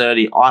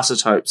 $2.30.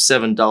 Isotope,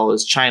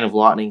 $7. Chain of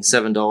Lightning,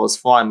 $7.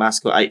 Flying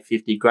Mascot,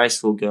 $8.50.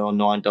 Graceful Girl,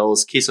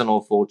 $9. Kiss on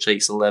All Four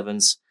Cheeks,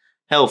 $11s.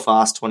 Hell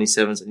Fast,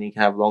 $27s, and you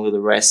can have longer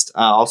the rest.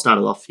 I'll start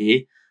it off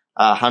here.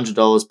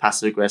 $100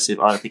 Passive Aggressive.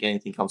 I don't think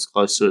anything comes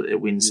close to it. It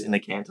wins in the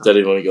canter. Don't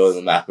even want to go on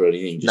the map or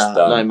anything. Just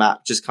no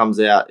map. Just comes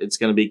out. It's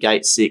going to be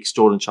gate 6.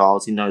 Jordan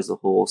Childs. He knows the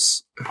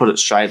horse. Put it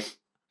straight.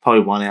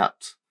 Probably one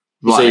out.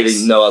 So you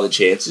think no other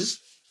chances?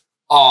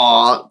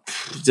 Oh,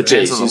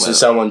 depends on the so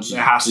someone It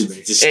has to be.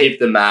 Just skip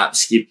the map,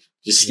 skip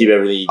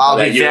everything.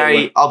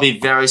 I'll be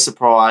very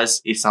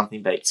surprised if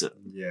something beats it.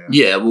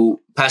 Yeah.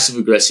 Well, Passive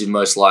Aggressive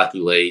most likely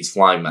leads.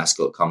 Flying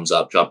Mascot comes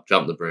up, jump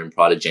the broom,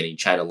 Pride of Jenny,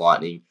 Chain of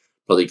Lightning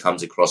probably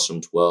comes across from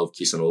 12,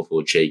 Kiss on All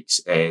Four Cheeks,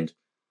 and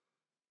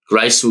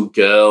Graceful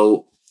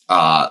Girl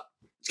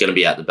is going to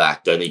be out the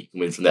back. Don't think you can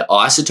win from there.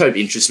 Isotope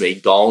interests me.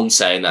 Golan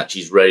saying that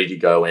she's ready to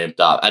go amped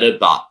up at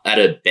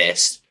her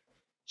best.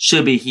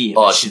 She'll be here.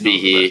 Oh, she'll be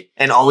here.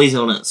 And Ollie's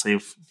on it, so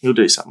he'll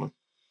do something.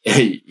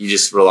 You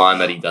just rely on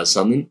that he does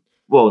something.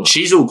 Well, no,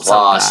 she's all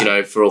class,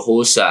 for a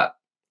horse that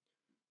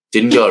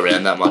didn't go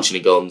around that much in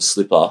a golden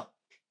slipper.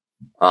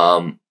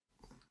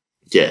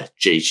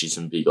 She's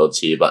some big odds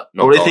here, but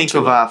not. What do you think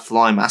of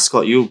Flying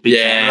Mascot? You're a big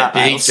fan of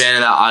that. Big fan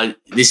of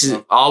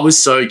that. I was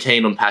so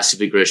keen on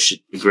passive aggressive,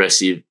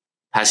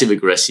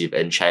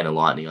 and Chain of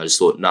Lightning. I just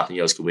thought nothing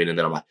else could win, and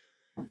then I'm like,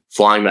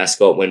 Flying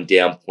Mascot went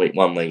down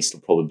 0.1 lengths to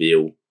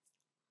Probabile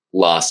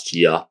last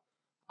year.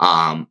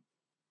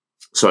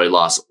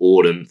 Last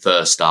autumn,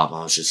 first up.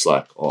 I was just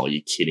like, oh,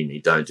 you're kidding me.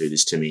 Don't do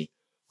this to me.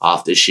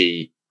 After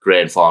she,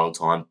 grand final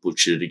time,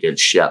 butchered it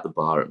against Shout the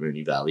Bar at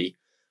Moonee Valley.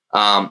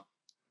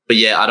 But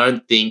yeah, I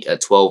don't think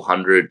at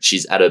 1,200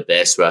 she's at her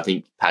best, where I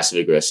think Passive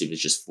Aggressive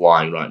is just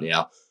flying right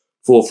now.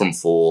 4 from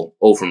 4,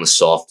 all from the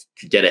soft.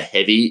 Could get a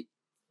heavy,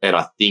 and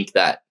I think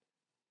that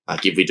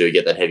if we do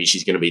get that heavy,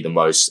 she's going to be the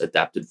most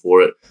adapted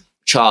for it.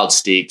 Child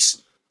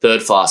Sticks,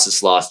 third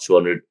fastest last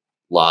 200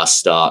 last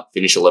start,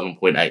 finished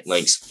 11.8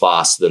 lengths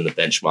faster than the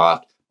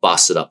benchmark,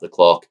 busted up the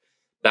clock.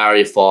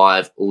 Barrier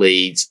 5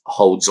 leads,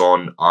 holds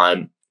on.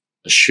 I'm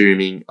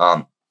assuming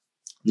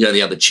the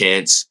only other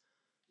chance,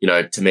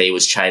 to me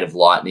was Chain of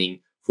Lightning,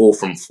 4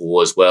 from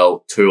 4 as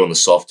well, 2 on the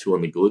soft, 2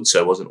 on the good, so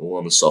it wasn't all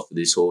on the soft for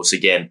this horse.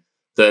 Again,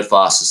 third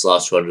fastest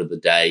last 200 of the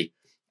day,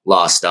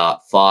 last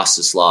start,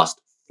 fastest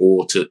last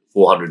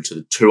 400 to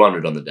the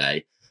 200 on the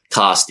day.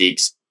 Car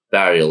Sticks,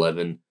 barrier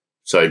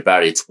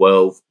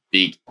 12,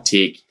 big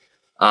tick.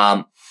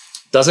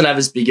 Doesn't have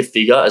as big a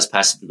figure as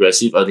passive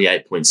aggressive, only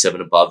 8.7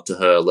 above to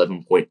her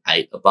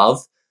 11.8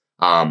 above.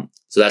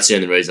 So that's the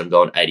only reason I'm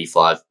going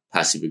 85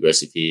 passive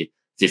aggressive here,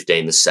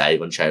 15 the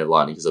save on Chain of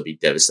Lightning, because I'll be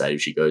devastated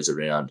if she goes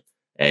around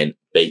and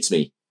beats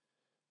me.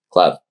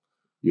 Clav.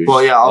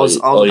 I was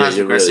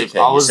passive aggressive.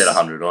 Really you said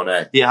 100 on,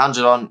 eh? Yeah,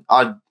 100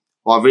 on.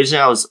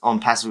 Originally I was on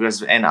passive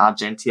aggressive and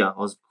Argentia. I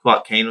was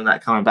quite keen on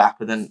that coming back,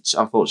 but then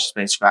unfortunately she's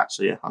been scratched.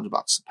 So yeah,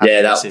 $100.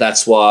 Yeah,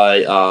 that's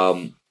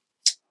why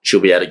she'll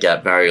be able to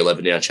get barrier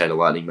 11 now. Chain of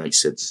Lightning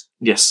makes sense.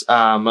 Yes,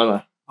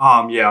 Momo.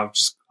 Yeah,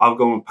 I've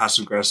gone with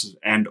passive aggressive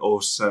and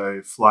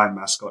also Flying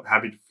Mascot.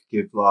 Happy to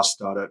give last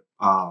start at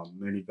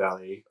Moonee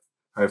Valley.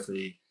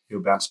 Hopefully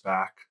he'll bounce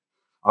back.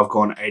 I've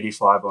gone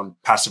 85 on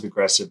passive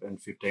aggressive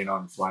and 15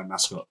 on Flying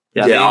Mascot.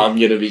 Yeah, I'm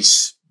going to be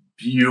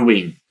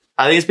spewing.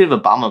 I think it's a bit of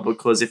a bummer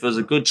because if it was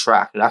a good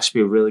track, it'd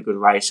actually be a really good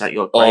race. Like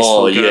your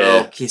graceful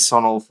girl, kiss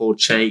on all four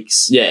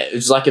cheeks. Yeah, it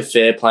was like a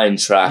fair playing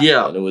track.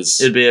 Yeah, and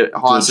it'd be a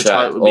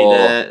Isotope would be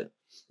there.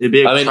 It'd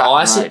be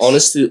honestly,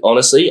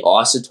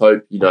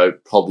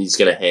 Isotope, probably is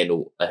going to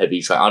handle a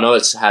heavy track. I know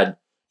it's had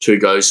 2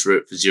 goes for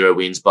it for 0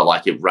 wins, but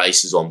like it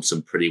races on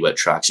some pretty wet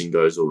tracks and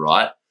goes all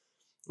right.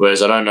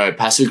 Whereas I don't know,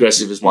 passive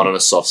aggressive is one on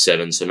a soft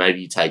 7, so maybe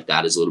you take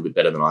that as a little bit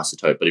better than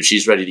Isotope. But if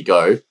she's ready to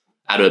go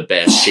at her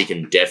best, she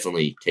can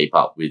definitely keep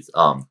up with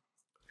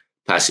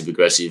passive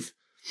aggressive.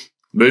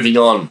 Moving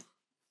on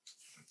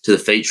to the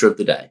feature of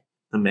the day.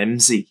 The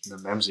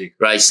Memsie.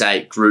 Race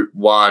 8, Group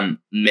 1,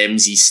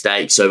 Memsie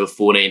Stakes over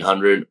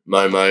 1,400.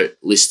 Momo,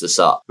 list us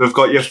up. We've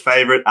got your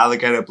favourite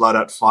Alligator Blood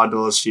at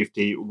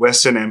 $5.50,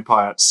 Western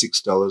Empire at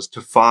 $6,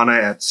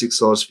 Tofane at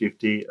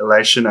 $6.50,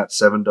 Elation at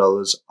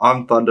 $7,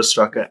 I'm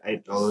Thunderstruck at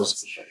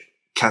 $8,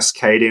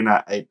 Cascadian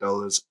at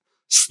 $8,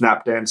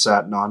 Snapdancer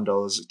at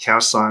 $9,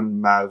 Cowsign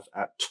Mav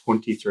at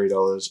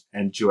 $23,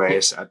 and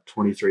Duas at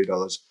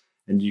 $23.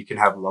 And you can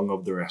have long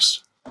of the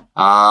rest.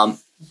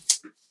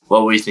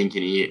 What were we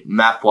thinking here?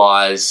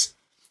 Map-wise,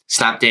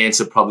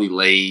 Snapdancer probably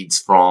leads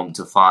from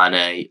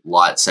Tofane,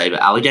 Lightsaber.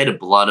 Alligator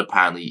Blood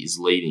apparently is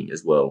leading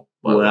as well.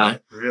 Wow.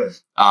 Really?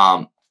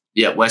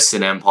 Yeah,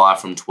 Western Empire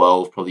from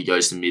 12 probably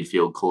goes to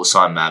midfield.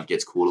 Callsign Mav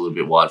gets caught a little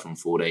bit wide from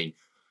 14.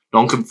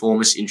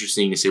 Nonconformist,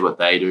 interesting to see what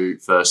they do.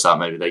 First up,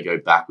 maybe they go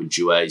back with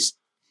Duas.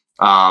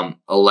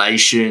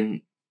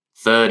 Elation,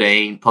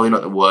 13, probably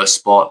not the worst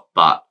spot,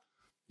 but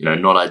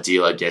not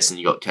ideal, I guess. And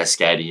you got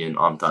Cascadian,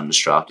 I'm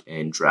Thunderstruck,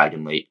 and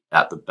Dragon Leap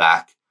at the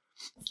back.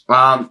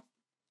 I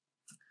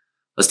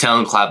was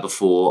telling Clab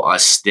before, I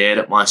stared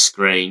at my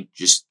screen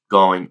just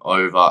going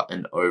over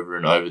and over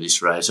and over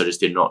this race. I just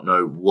did not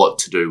know what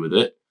to do with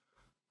it.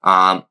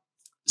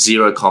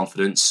 Zero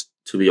confidence,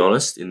 to be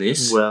honest, in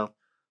this. Well.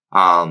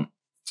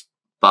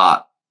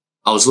 But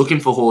I was looking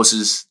for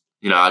horses.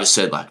 I just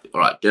said, all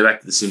right, go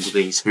back to the simple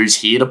things. Who's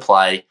here to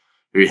play,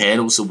 who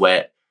handles the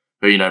wet,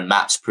 who,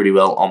 maps pretty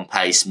well on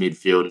pace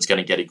midfield and is going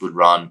to get a good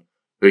run,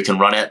 who can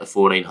run out the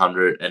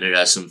 1,400 and who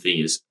has some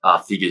figures.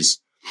 I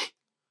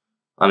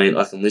mean,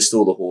 I can list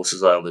all the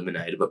horses I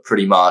eliminated, but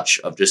pretty much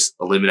I've just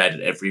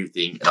eliminated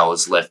everything and I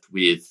was left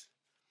with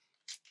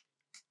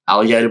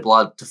Alligator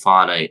Blood,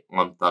 Tofane,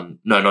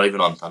 not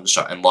even on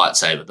Thunderstruck, and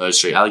Lightsaber.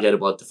 Those 3, Alligator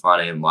Blood,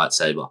 Tofane, and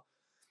Lightsaber.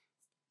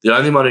 The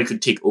only one who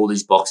could tick all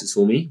these boxes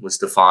for me was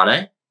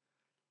Tofane,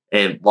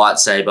 and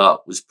Lightsaber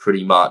was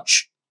pretty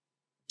much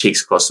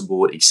ticks across the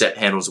board, except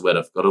handles the wet.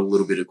 I've got a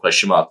little bit of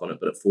question mark on it,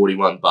 but at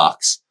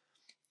 $41,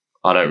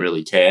 I don't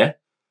really care.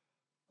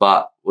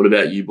 But what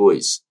about you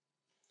boys?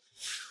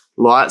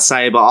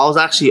 Lightsaber, I was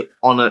actually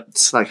on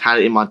it, had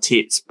it in my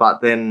tips,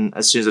 but then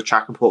as soon as the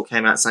track report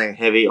came out saying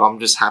heavy, I'm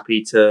just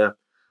happy to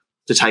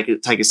take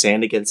a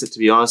stand against it, to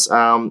be honest.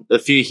 A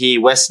few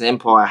here, Western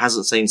Empire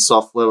hasn't seen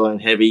soft, let alone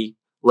heavy.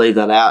 Leave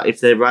that out. If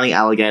they're running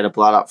Alligator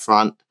Blood up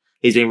front,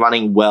 he's been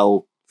running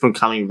well from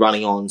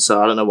running on,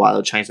 so I don't know why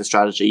they'll change the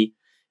strategy.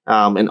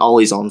 And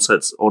Ollie's on, so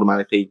it's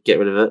automatically get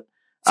rid of it.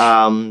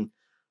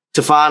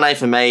 Tofane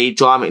for me,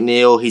 Dry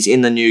McNeil, he's in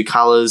the new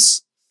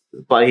colours,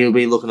 but he'll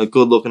be looking a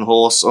good-looking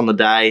horse on the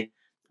day.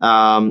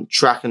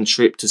 Track and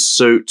Trip to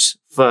suit.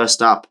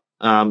 First up,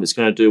 it's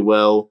going to do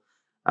well.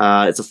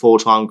 It's a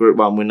 4-time Group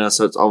 1 winner,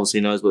 so it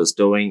obviously knows what it's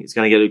doing. It's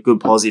going to get a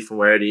good posse from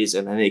where it is,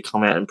 and then it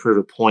come out and prove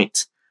a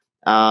point.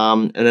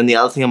 And then the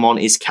other thing I'm on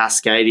is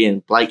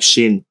Cascadian. Blake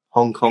Shin,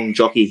 Hong Kong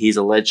jockey, he's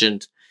a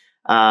legend.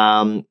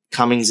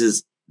 Cummings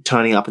is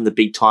turning up in the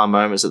big time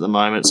moments at the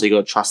moment, so you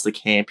got to trust the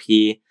camp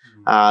here.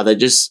 They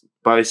just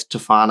both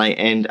Tofane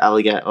and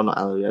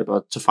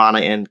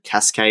Tofane and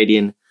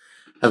Cascadian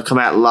have come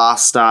out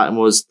last start and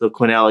was the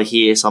Quinella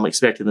here, so I'm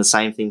expecting the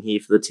same thing here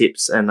for the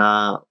tips. And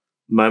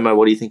Momo,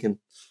 what are you thinking?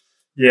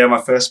 Yeah,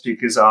 my first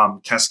pick is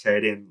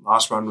Cascadian.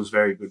 Last run was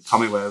very good,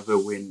 coming away with a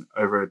win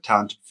over a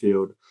talented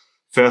field.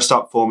 First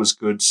up form is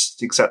good,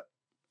 stays at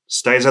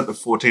the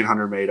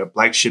 1,400 metre.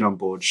 Blake Shin on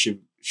board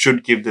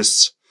should give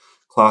this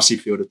classy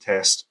field a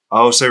test. I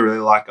also really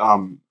like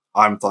I'm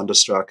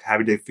Thunderstruck.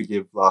 Happy to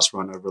forgive last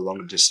run over a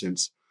longer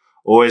distance.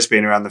 Always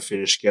been around the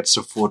finish. Gets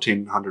to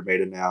 1,400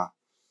 metre now.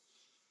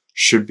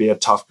 Should be a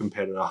tough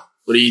competitor.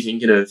 What are you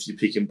thinking of if you're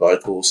picking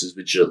both horses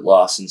with your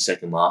last and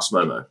second last,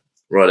 Momo?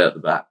 Right out the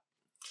bat.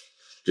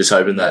 Just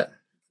hoping that.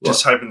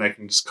 Just hoping they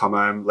can just come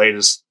home, lead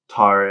us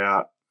tire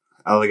out,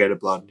 alligator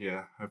blood.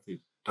 Yeah, hopefully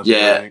it doesn't do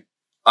Yeah. anything.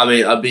 I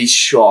mean, I'd be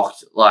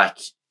shocked. Like,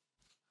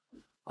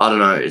 I don't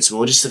know. It's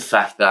more just the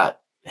fact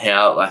that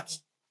how, like,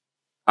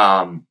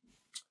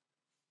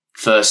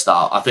 first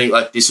up, I think,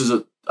 like, this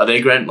was are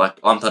they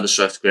I'm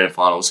Thunderstruck's grand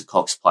final. It's a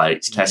Cox Plate.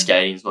 It's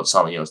Cascading's not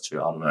something else too.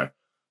 I don't know.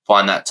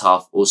 Find that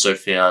tough. Also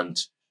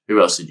found,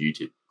 who else did you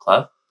tip,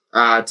 Clive?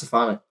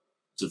 Tafana.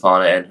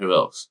 Tafana and who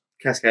else?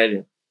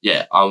 Cascadian.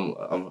 Yeah, I don't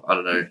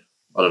know.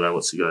 I don't know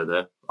what's to go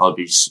there. I'd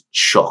be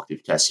shocked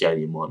if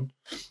Cascadian won.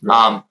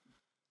 Right.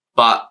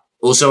 But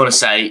also want to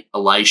say,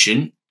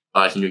 Elation,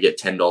 I reckon you'll get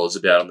 $10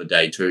 about on the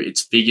day too.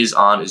 Its figures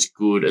aren't as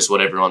good as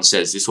what everyone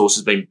says. This horse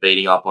has been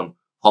beating up on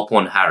Hop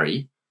On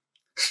Harry,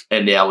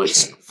 and now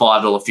it's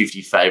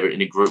 $5.50 favourite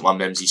in a Group 1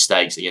 Memsie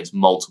Stakes against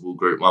multiple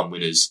Group 1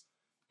 winners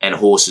and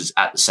horses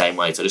at the same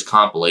weight. So I just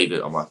can't believe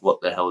it. I'm like, what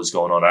the hell is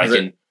going on? I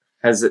reckon.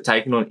 Has it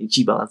taken on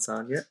Itchy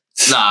Barnson yet?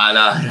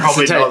 No.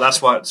 Probably not.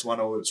 That's why it's won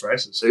all its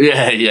races.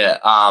 Yeah.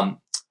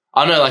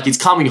 I don't know, like, it's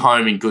coming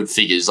home in good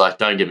figures. Like,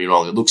 don't get me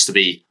wrong. It looks to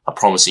be a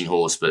promising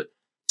horse, but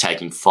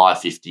taking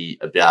 $5.50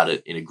 about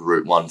it in a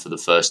Group 1 for the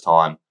first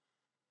time,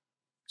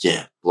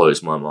 yeah,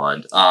 blows my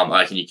mind. I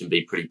reckon you can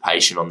be pretty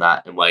patient on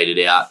that and wait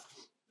it out.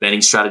 Betting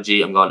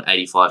strategy, I'm going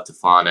 85 to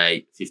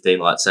Farnay, 15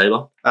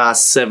 Lightsaber.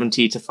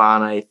 70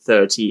 Tafana,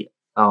 30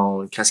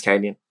 on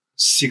Cascadian.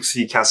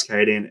 60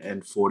 Cascadian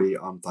and 40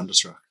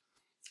 Thunderstruck.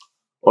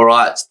 All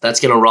right, that's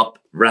going to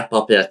wrap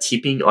up our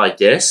tipping, I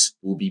guess.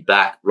 We'll be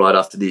back right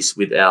after this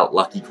with our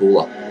lucky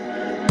caller.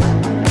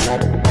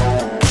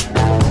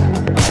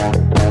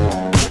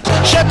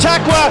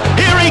 Chautauqua,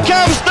 here he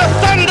comes, the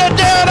thunder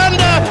down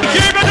under.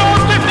 Humidor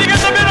lifting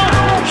in the middle.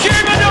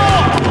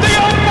 Humidor, the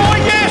old boy,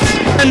 yes.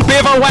 And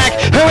Bivouac,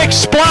 who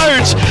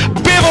explodes.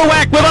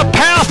 Bivouac with a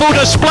powerful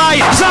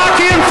display.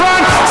 Zaki in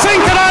front,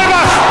 think it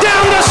over,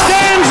 down the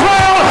stands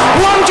rail,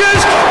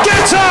 lunges,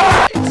 gets up.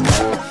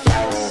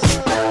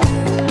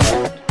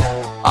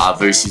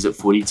 Vusi's at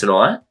footy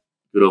tonight.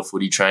 Good old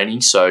footy training.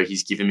 So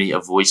he's given me a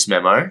voice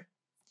memo.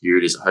 Here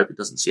it is. I hope it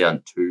doesn't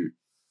sound too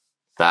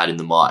bad in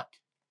the mic.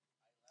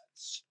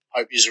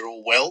 Hope you're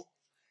all well.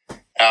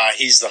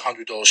 Here's the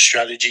 $100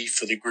 strategy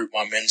for the Group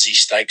 1 Memsie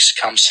Stakes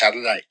come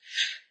Saturday.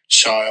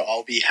 So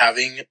I'll be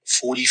having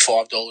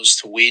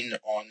 $45 to win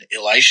on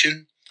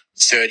Elation,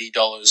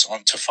 $30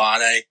 on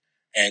Tafane,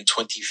 and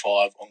 $25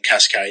 on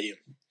Cascadian.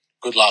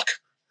 Good luck.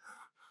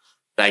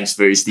 Thanks,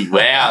 Vusi.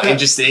 Wow,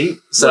 interesting.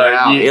 So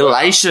Wow,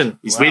 Elation.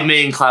 He's with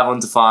me and Clav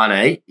on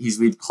Tafane. He's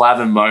with Clav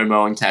and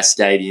Momo on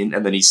Cascadian,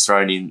 and then he's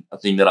thrown in a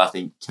thing that I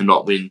think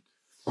cannot win.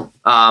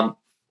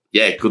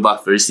 Yeah, good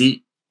luck,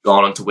 Vusi.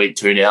 Going on to week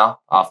 2 now.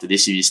 After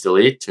this, if you're still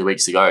here, 2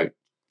 weeks to go.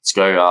 Let's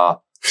go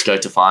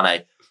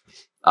Tafane.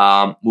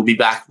 We'll be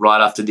back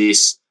right after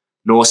this.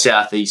 North,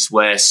 south, east,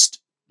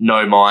 west.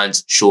 No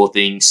minds, sure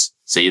things.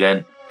 See you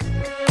then.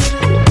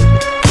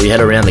 We head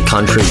around the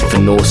country for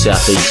north,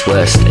 south, east,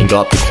 west and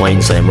go up to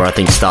Queensland where I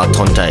think Star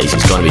Tontes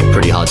is going to be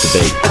pretty hard to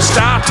beat.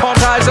 Star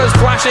Tontes is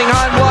flashing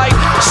home late.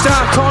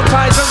 Star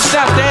Tontes and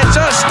Step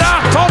Dancer.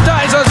 Star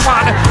Tontes has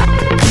won.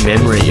 In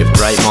memory of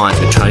great minds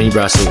with Tony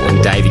Brassel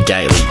and David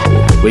Gately,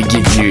 we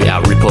give you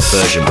our rip-off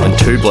version when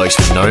 2 blokes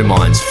with no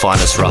minds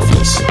find us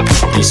roughies.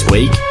 This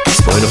week,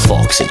 it's Luna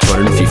Fox at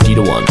 250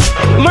 to 1.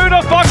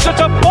 Luna Fox, it's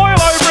a boil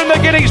over in the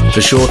Guineas.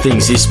 For sure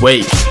things this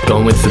week,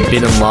 going with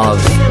Forbidden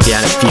Love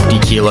down at 50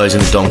 kilos in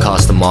the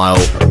Doncaster Mile.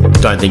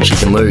 Don't think she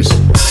can lose.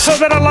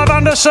 Forbidden Love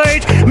under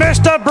siege.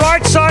 Mr.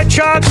 Brightside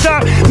charged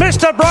up.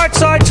 Mr.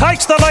 Brightside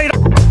takes the lead.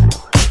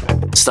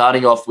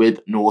 Starting off with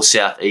north,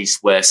 south,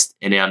 east, west,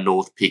 and our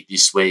north pick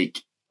this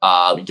week.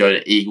 We go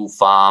to Eagle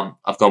Farm.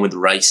 I've gone with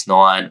race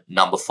 9,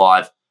 number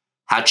 5,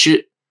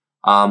 Hatchet.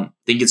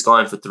 Think it's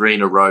going for 3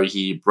 in a row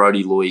here.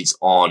 Brody Lloyd's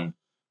on.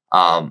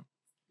 I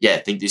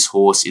think this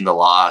horse in the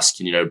last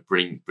can,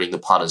 bring the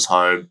punters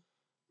home.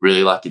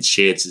 Really like its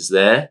chances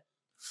there.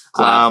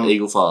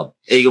 Eagle Farm.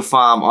 Eagle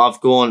Farm.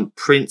 I've gone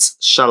Prince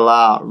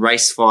Shalar,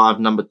 race 5,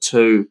 number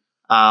 2.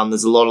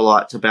 There's a lot of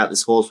light about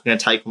this horse. We're going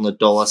to take on the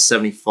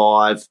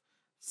 $1.75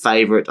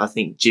 favourite. I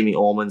think Jimmy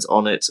Orman's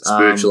on it.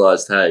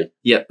 Spiritualised, hey.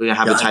 Yep, we're going to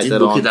have to take that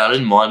on. I didn't look at that. I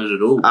didn't mind it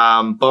at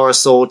all.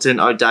 Boris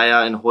Orton,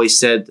 O'Dea and Hoy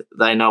said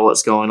they know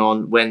what's going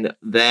on. When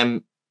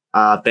Ben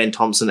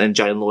Thompson and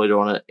Jane Lloyd are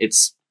on it,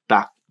 it's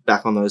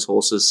back on those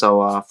horses. So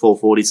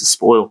 440's a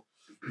spoil.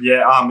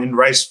 Yeah, in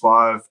race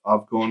 5,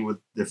 I've gone with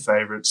the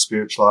favourite,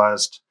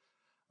 Spiritualised.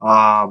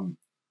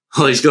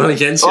 He's gone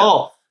against you.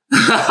 Oh,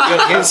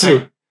 gone against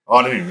me.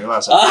 I didn't even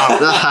realise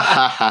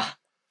that.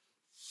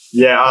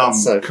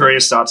 Career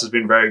starts has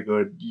been very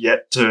good.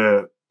 Yet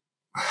to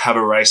have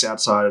a race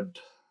outside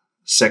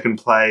second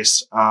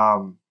place.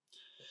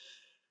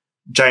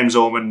 James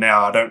Orman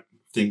now, I don't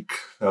think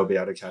they'll be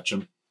able to catch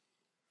him.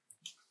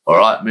 All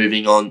right,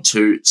 moving on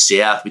to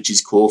South, which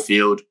is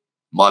Caulfield.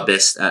 My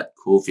best at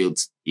Caulfield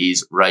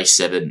is race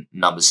 7,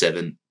 number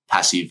 7,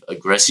 Passive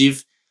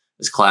Aggressive.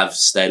 As Clav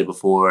stated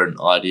before, and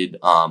I did,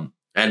 and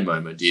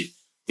Momo did,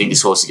 think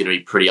this horse is going to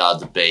be pretty hard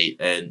to beat.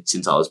 And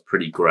since I was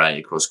pretty grey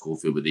across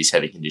Caulfield with these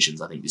heavy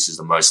conditions, I think this is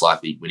the most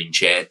likely winning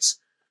chance.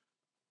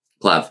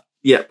 Clav.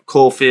 Yep,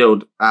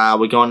 Caulfield.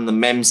 We're going to the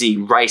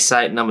Memsie, race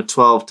 8, number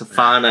 12,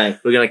 Tefane.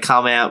 We're going to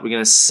come out. We're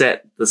going to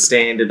set the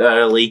standard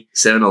early.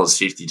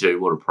 $7.52.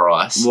 What a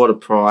price. What a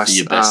price. For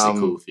your best at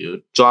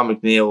Caulfield. John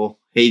McNeil,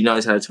 he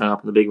knows how to turn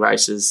up in the big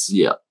races.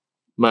 Yeah.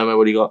 Momo,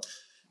 what do you got?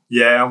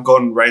 Yeah, I'm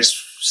going race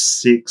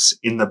 6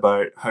 in the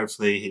boat.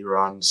 Hopefully he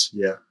runs.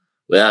 Yeah.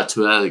 Wow,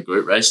 2 out of the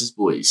group races,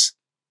 boys.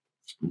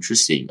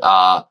 Interesting.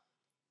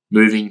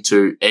 Moving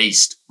to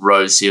East,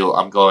 Rosehill.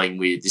 I'm going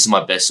with, this is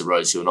my best at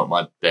Rosehill, not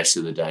my best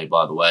of the day,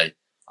 by the way.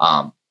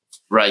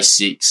 Race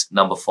 6,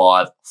 number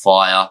 5,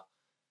 Fire.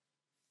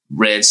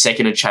 Ran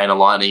second at Chain of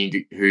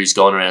Lightning, who's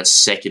gone around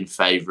second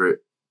favourite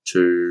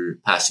to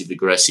Passive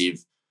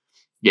Aggressive.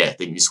 Yeah, I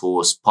think this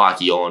horse,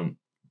 pikey on,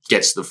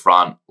 gets to the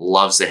front,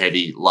 loves the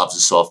heavy, loves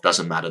the soft,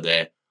 doesn't matter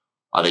there.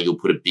 I think he'll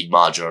put a big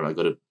margin on. I've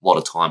got a lot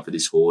of time for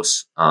this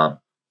horse.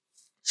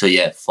 So,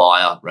 yeah,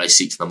 Fire, race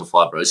 6, number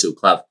 5, Rosehill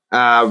Club.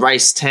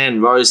 Race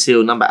 10,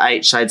 Rosehill, number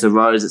 8, Shades of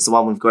Rose. It's the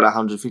one we've got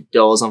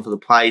 $150 on for the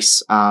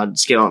place.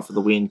 Just get on it for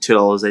the win,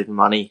 $2 even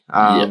money,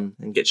 and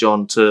get you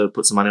on to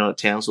put some money on at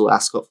Townsville,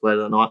 Ascot for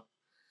later that night.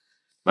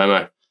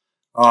 Momo.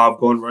 I've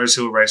gone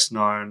Rosehill, race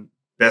 9,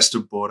 best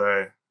of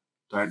Bordeaux.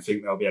 Don't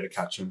think they'll be able to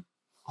catch him.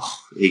 Oh,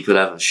 he could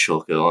have a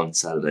shocker on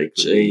Saturday.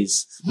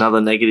 Jeez,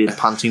 another negative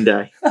punting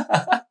day.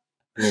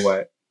 We'll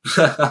wait.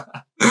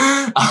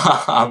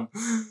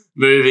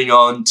 Moving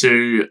on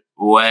to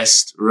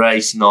West,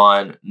 race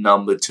 9,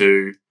 number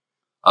 2.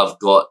 I've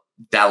got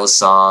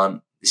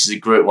Dalasan. This is a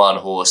Group 1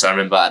 horse. I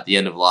remember at the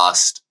end of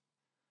last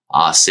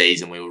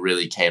season, we were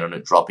really keen on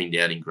it dropping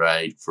down in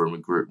grade from a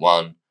Group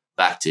 1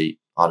 back to,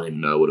 I don't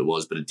even know what it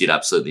was, but it did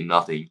absolutely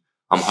nothing.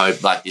 I'm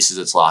hoping like this is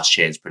its last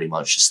chance pretty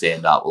much to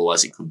stand up.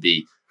 Otherwise it could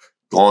be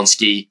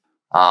Gonski.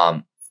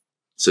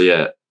 So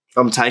yeah.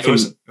 I'm taking...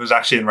 It was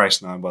actually in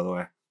race 9, by the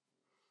way.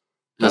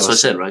 That's what I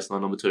said, race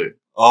 9, number 2.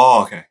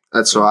 Oh, okay.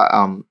 That's right.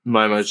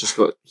 Momo's just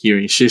got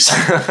hearing issues.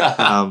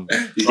 I thought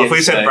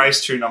you said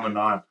race 2, number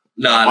 9.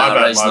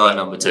 No, race 9,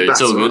 number 2.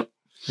 It's all good.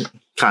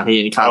 Can't hear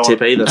and you can't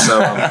tip either.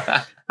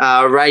 So,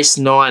 race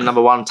 9,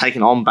 number 1,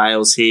 taking on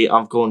Bales here.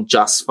 I've gone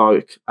Just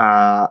Folk.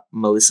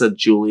 Melissa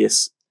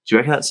Julius. Do you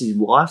reckon that's his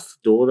wife,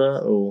 daughter,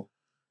 or?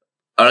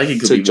 I reckon it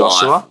could be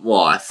Joshua?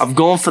 Wife. I've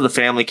gone for the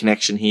family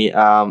connection here.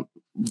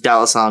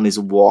 Dalasan is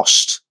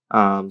washed.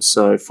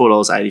 So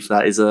 $4.80 for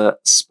that is a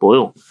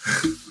spoil.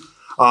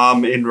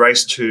 In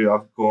race 2,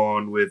 I've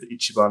gone with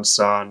Ichiban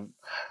San.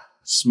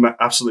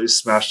 Absolutely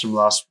smashed him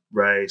last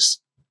race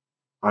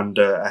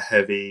under a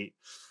heavy,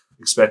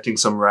 expecting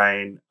some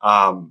rain.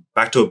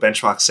 Back to a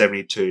benchmark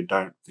 72.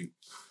 Don't think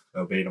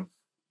they'll beat him.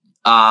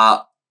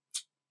 No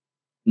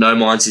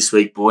minds this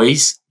week,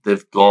 boys.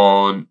 They've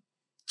gone.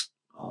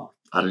 Oh,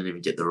 I didn't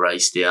even get the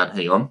race down.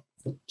 Hang on.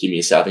 Give me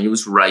a second. I think it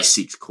was race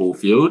 6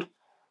 Caulfield.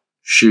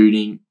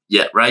 Shooting.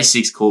 Yeah, race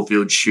 6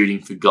 Caulfield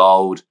shooting for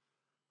gold.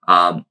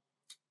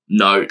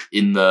 Note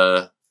in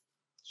the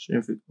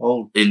shooting for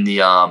gold. In the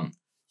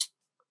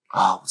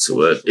what's the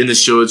word? In the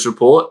stewards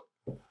report,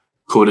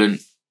 couldn't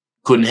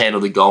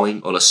handle the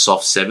going on a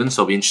soft 7,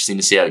 so it'll be interesting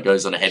to see how it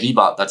goes on a heavy,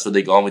 but that's what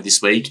they're going with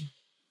this week.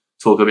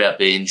 Talk about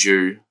being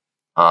due.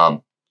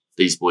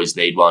 These boys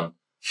need one.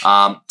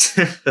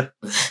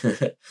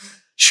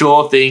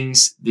 Sure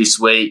things this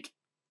week.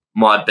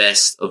 My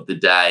best of the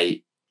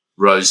day,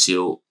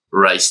 Rosehill.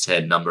 Race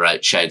 10, number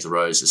 8, Shades of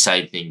Rose. The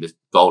same thing, the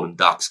Golden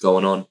Ducks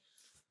going on.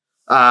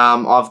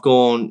 I've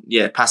gone,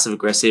 passive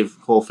aggressive,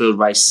 Caulfield,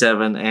 race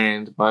 7,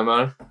 and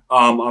Momo.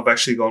 I've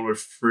actually gone with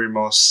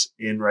Frumos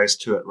in race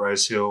 2 at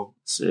Rosehill.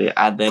 So you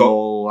add them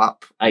all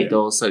up,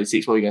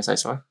 $8.36. What were you going to say,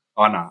 sorry?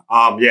 Oh, no.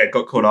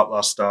 Got caught up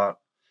last start.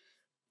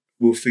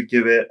 We'll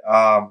forgive it.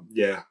 I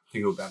think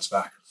it'll bounce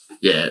back.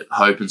 Yeah,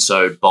 hoping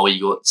so. Bowie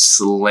got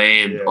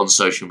slammed on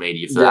social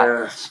media for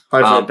that.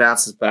 Hopefully it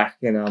bounces back,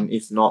 and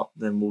if not,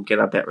 then we'll get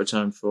a bet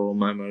return for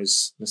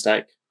Momo's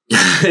mistake.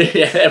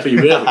 Yeah, we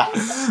will.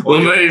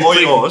 We'll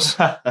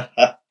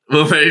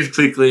move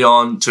quickly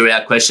on to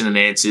our question and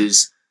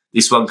answers.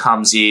 This one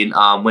comes in.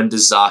 When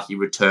does Zaki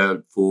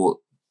return for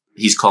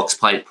his Cox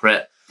Plate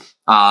prep?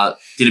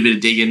 Did a bit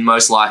of digging.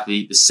 Most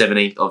likely the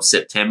 17th of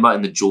September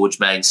in the George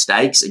Main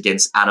Stakes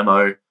against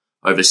Animo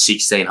over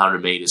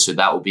 1,600 metres. So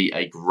that will be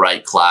a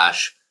great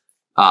clash.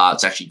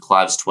 It's actually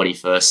Clav's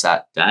 21st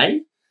that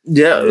day.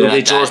 Yeah, it'll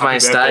be George Main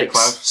Stakes.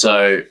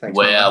 So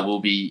we'll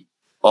be...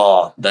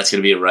 Oh, that's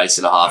going to be a race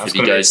and a half if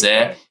he goes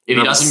there. If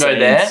he doesn't go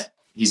there,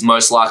 he's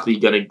most likely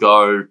going to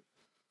go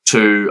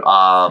to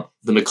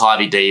the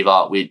Mackay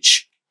Diva,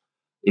 which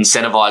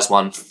incentivised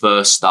one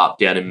first up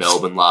down in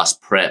Melbourne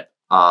last prep.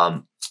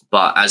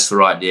 But as for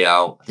right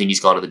now, I think he's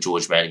gone to the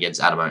George Main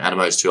against Animo.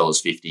 Animo's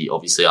 $2.50.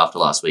 Obviously, after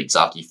last week,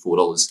 Zaki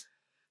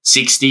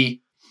 $4.60.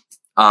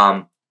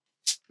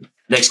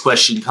 Next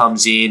question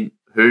comes in.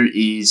 Who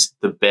is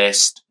the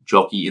best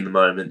jockey in the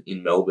moment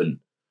in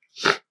Melbourne?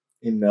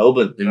 In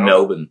Melbourne? In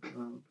Melbourne.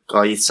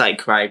 Oh, you'd say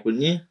Craig,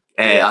 wouldn't you?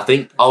 Yeah, I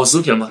think I was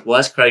looking. I'm like, why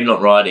is Craig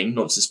not riding?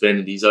 Not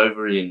suspended. He's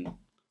over in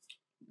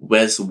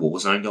where's the war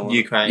zone going?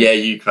 Ukraine. Yeah,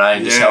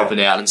 Ukraine, just Yeah.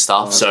 helping out and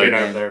stuff. I've So been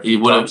over there a he few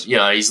would have,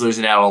 times. he's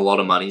losing out on a lot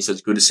of money. So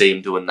it's good to see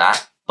him doing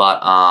that.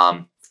 But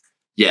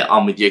yeah,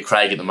 I'm with you.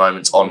 Craig at the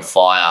moment's on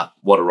fire.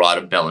 What a ride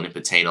of Bellin and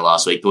Patina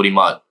last week. Thought he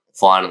might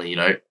finally,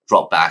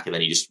 drop back, and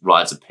then he just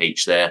rides a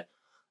peach there.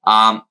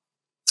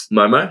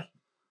 Momo,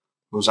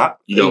 What was that?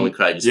 you going with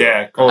Craig as well?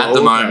 Yeah. At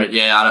the moment,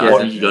 yeah, I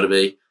think you got to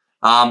be.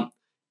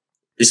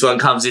 This one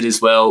comes in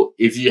as well.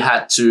 If you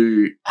had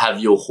to have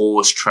your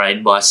horse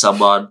trained by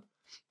someone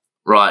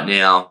right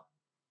now,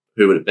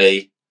 who would it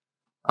be?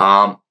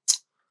 I'd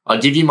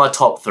give you my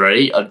top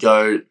three. I'd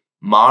go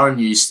Maren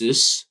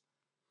Eustace,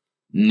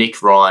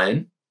 Nick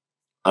Ryan.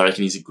 I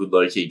reckon he's a good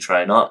low-key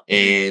trainer.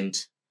 And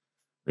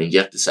you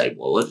have to say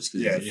Waller just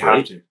because Yeah, he's a you have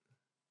freak. to.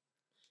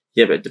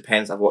 Yeah, but it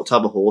depends on what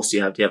type of horse do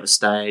you have. Do you have a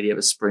stay? Do you have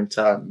a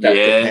sprinter? That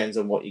Yeah. depends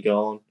on what you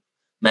go on.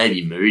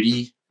 Maybe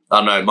Moody.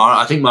 I don't know.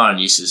 I think Maren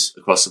Eustace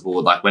across the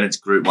board, like when it's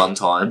Group 1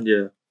 time,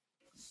 Yeah.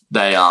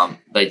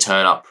 they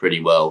turn up pretty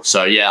well.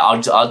 So, yeah,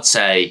 I'd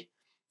say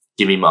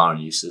give me Maren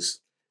Eustace.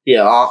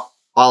 Yeah,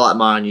 I like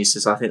Maren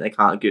Eustace. I think they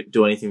can't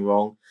do anything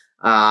wrong.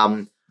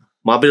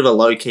 My bit of a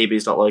low key, but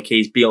he's not low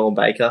key, is Bjorn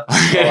Baker.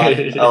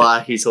 I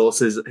like his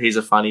horses. He's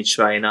a funny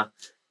trainer.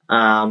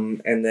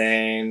 And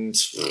then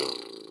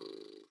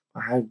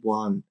I had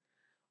one.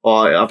 Oh,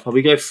 I'll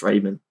probably go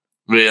Freeman.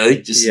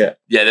 Really? Yeah.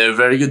 Yeah, they're a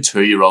very good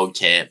 2-year-old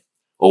camp.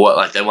 Or what?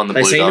 Like they won the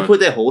They Blue seem Dome. to put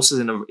their horses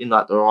in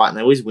like the right, and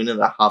they always win at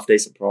a half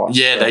decent price.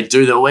 Yeah, So, they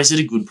do. They're always at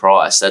a good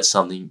price. That's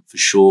something for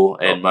sure.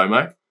 And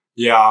Momo?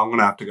 Yeah, I'm going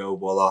to have to go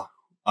with Waller.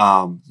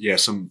 Yeah,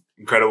 some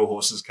incredible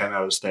horses came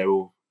out of the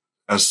stable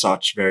as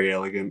such. Very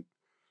elegant.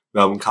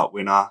 Melbourne Cup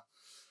winner.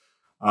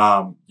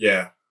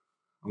 Yeah,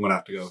 I'm going to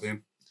have to go with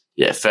him.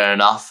 Yeah, fair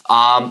enough.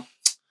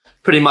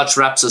 Pretty much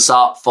wraps us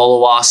up.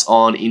 Follow us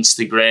on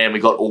Instagram. We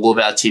got all of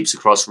our tips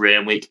across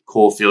Randwick,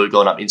 Caulfield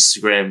going up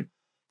Instagram,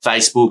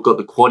 Facebook. Got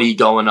the quaddie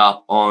going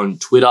up on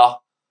Twitter,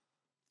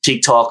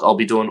 TikTok. I'll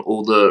be doing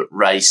all the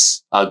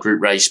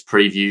group race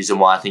previews and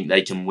why I think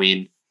they can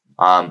win.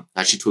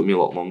 Actually took me a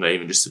lot longer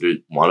even just to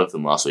do one of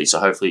them last week. So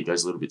hopefully it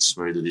goes a little bit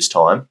smoother this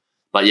time.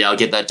 But yeah, I'll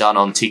get that done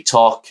on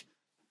TikTok.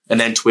 And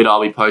then Twitter,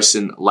 I'll be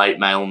posting late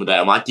mail on the day.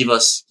 I might give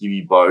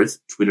you both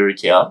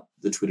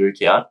the Twitter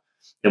account,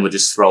 and we're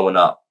just throwing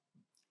up,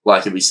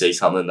 like if we see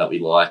something that we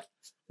like,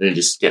 then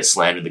just get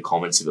slammed in the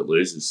comments if it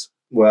loses.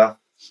 Well,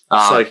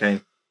 so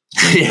keen.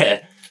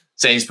 Yeah,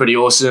 seems pretty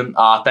awesome.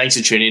 Thanks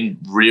for tuning in.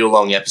 Real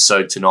long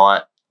episode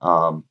tonight.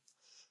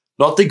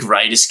 Not the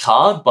greatest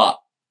card, but,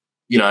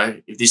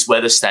 if this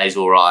weather stays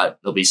all right,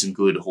 there'll be some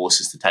good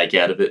horses to take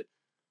out of it.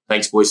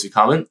 Thanks, boys, for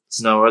coming.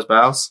 No worries,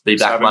 Bales. Be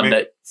back having me.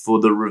 Monday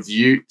for the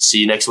review. See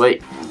you next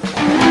week.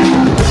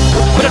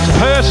 But it's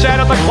Persan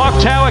at the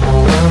clock tower.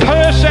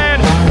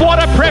 Persan, what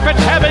a prep it's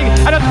having,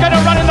 and it's going to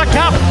run in the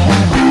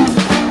cup.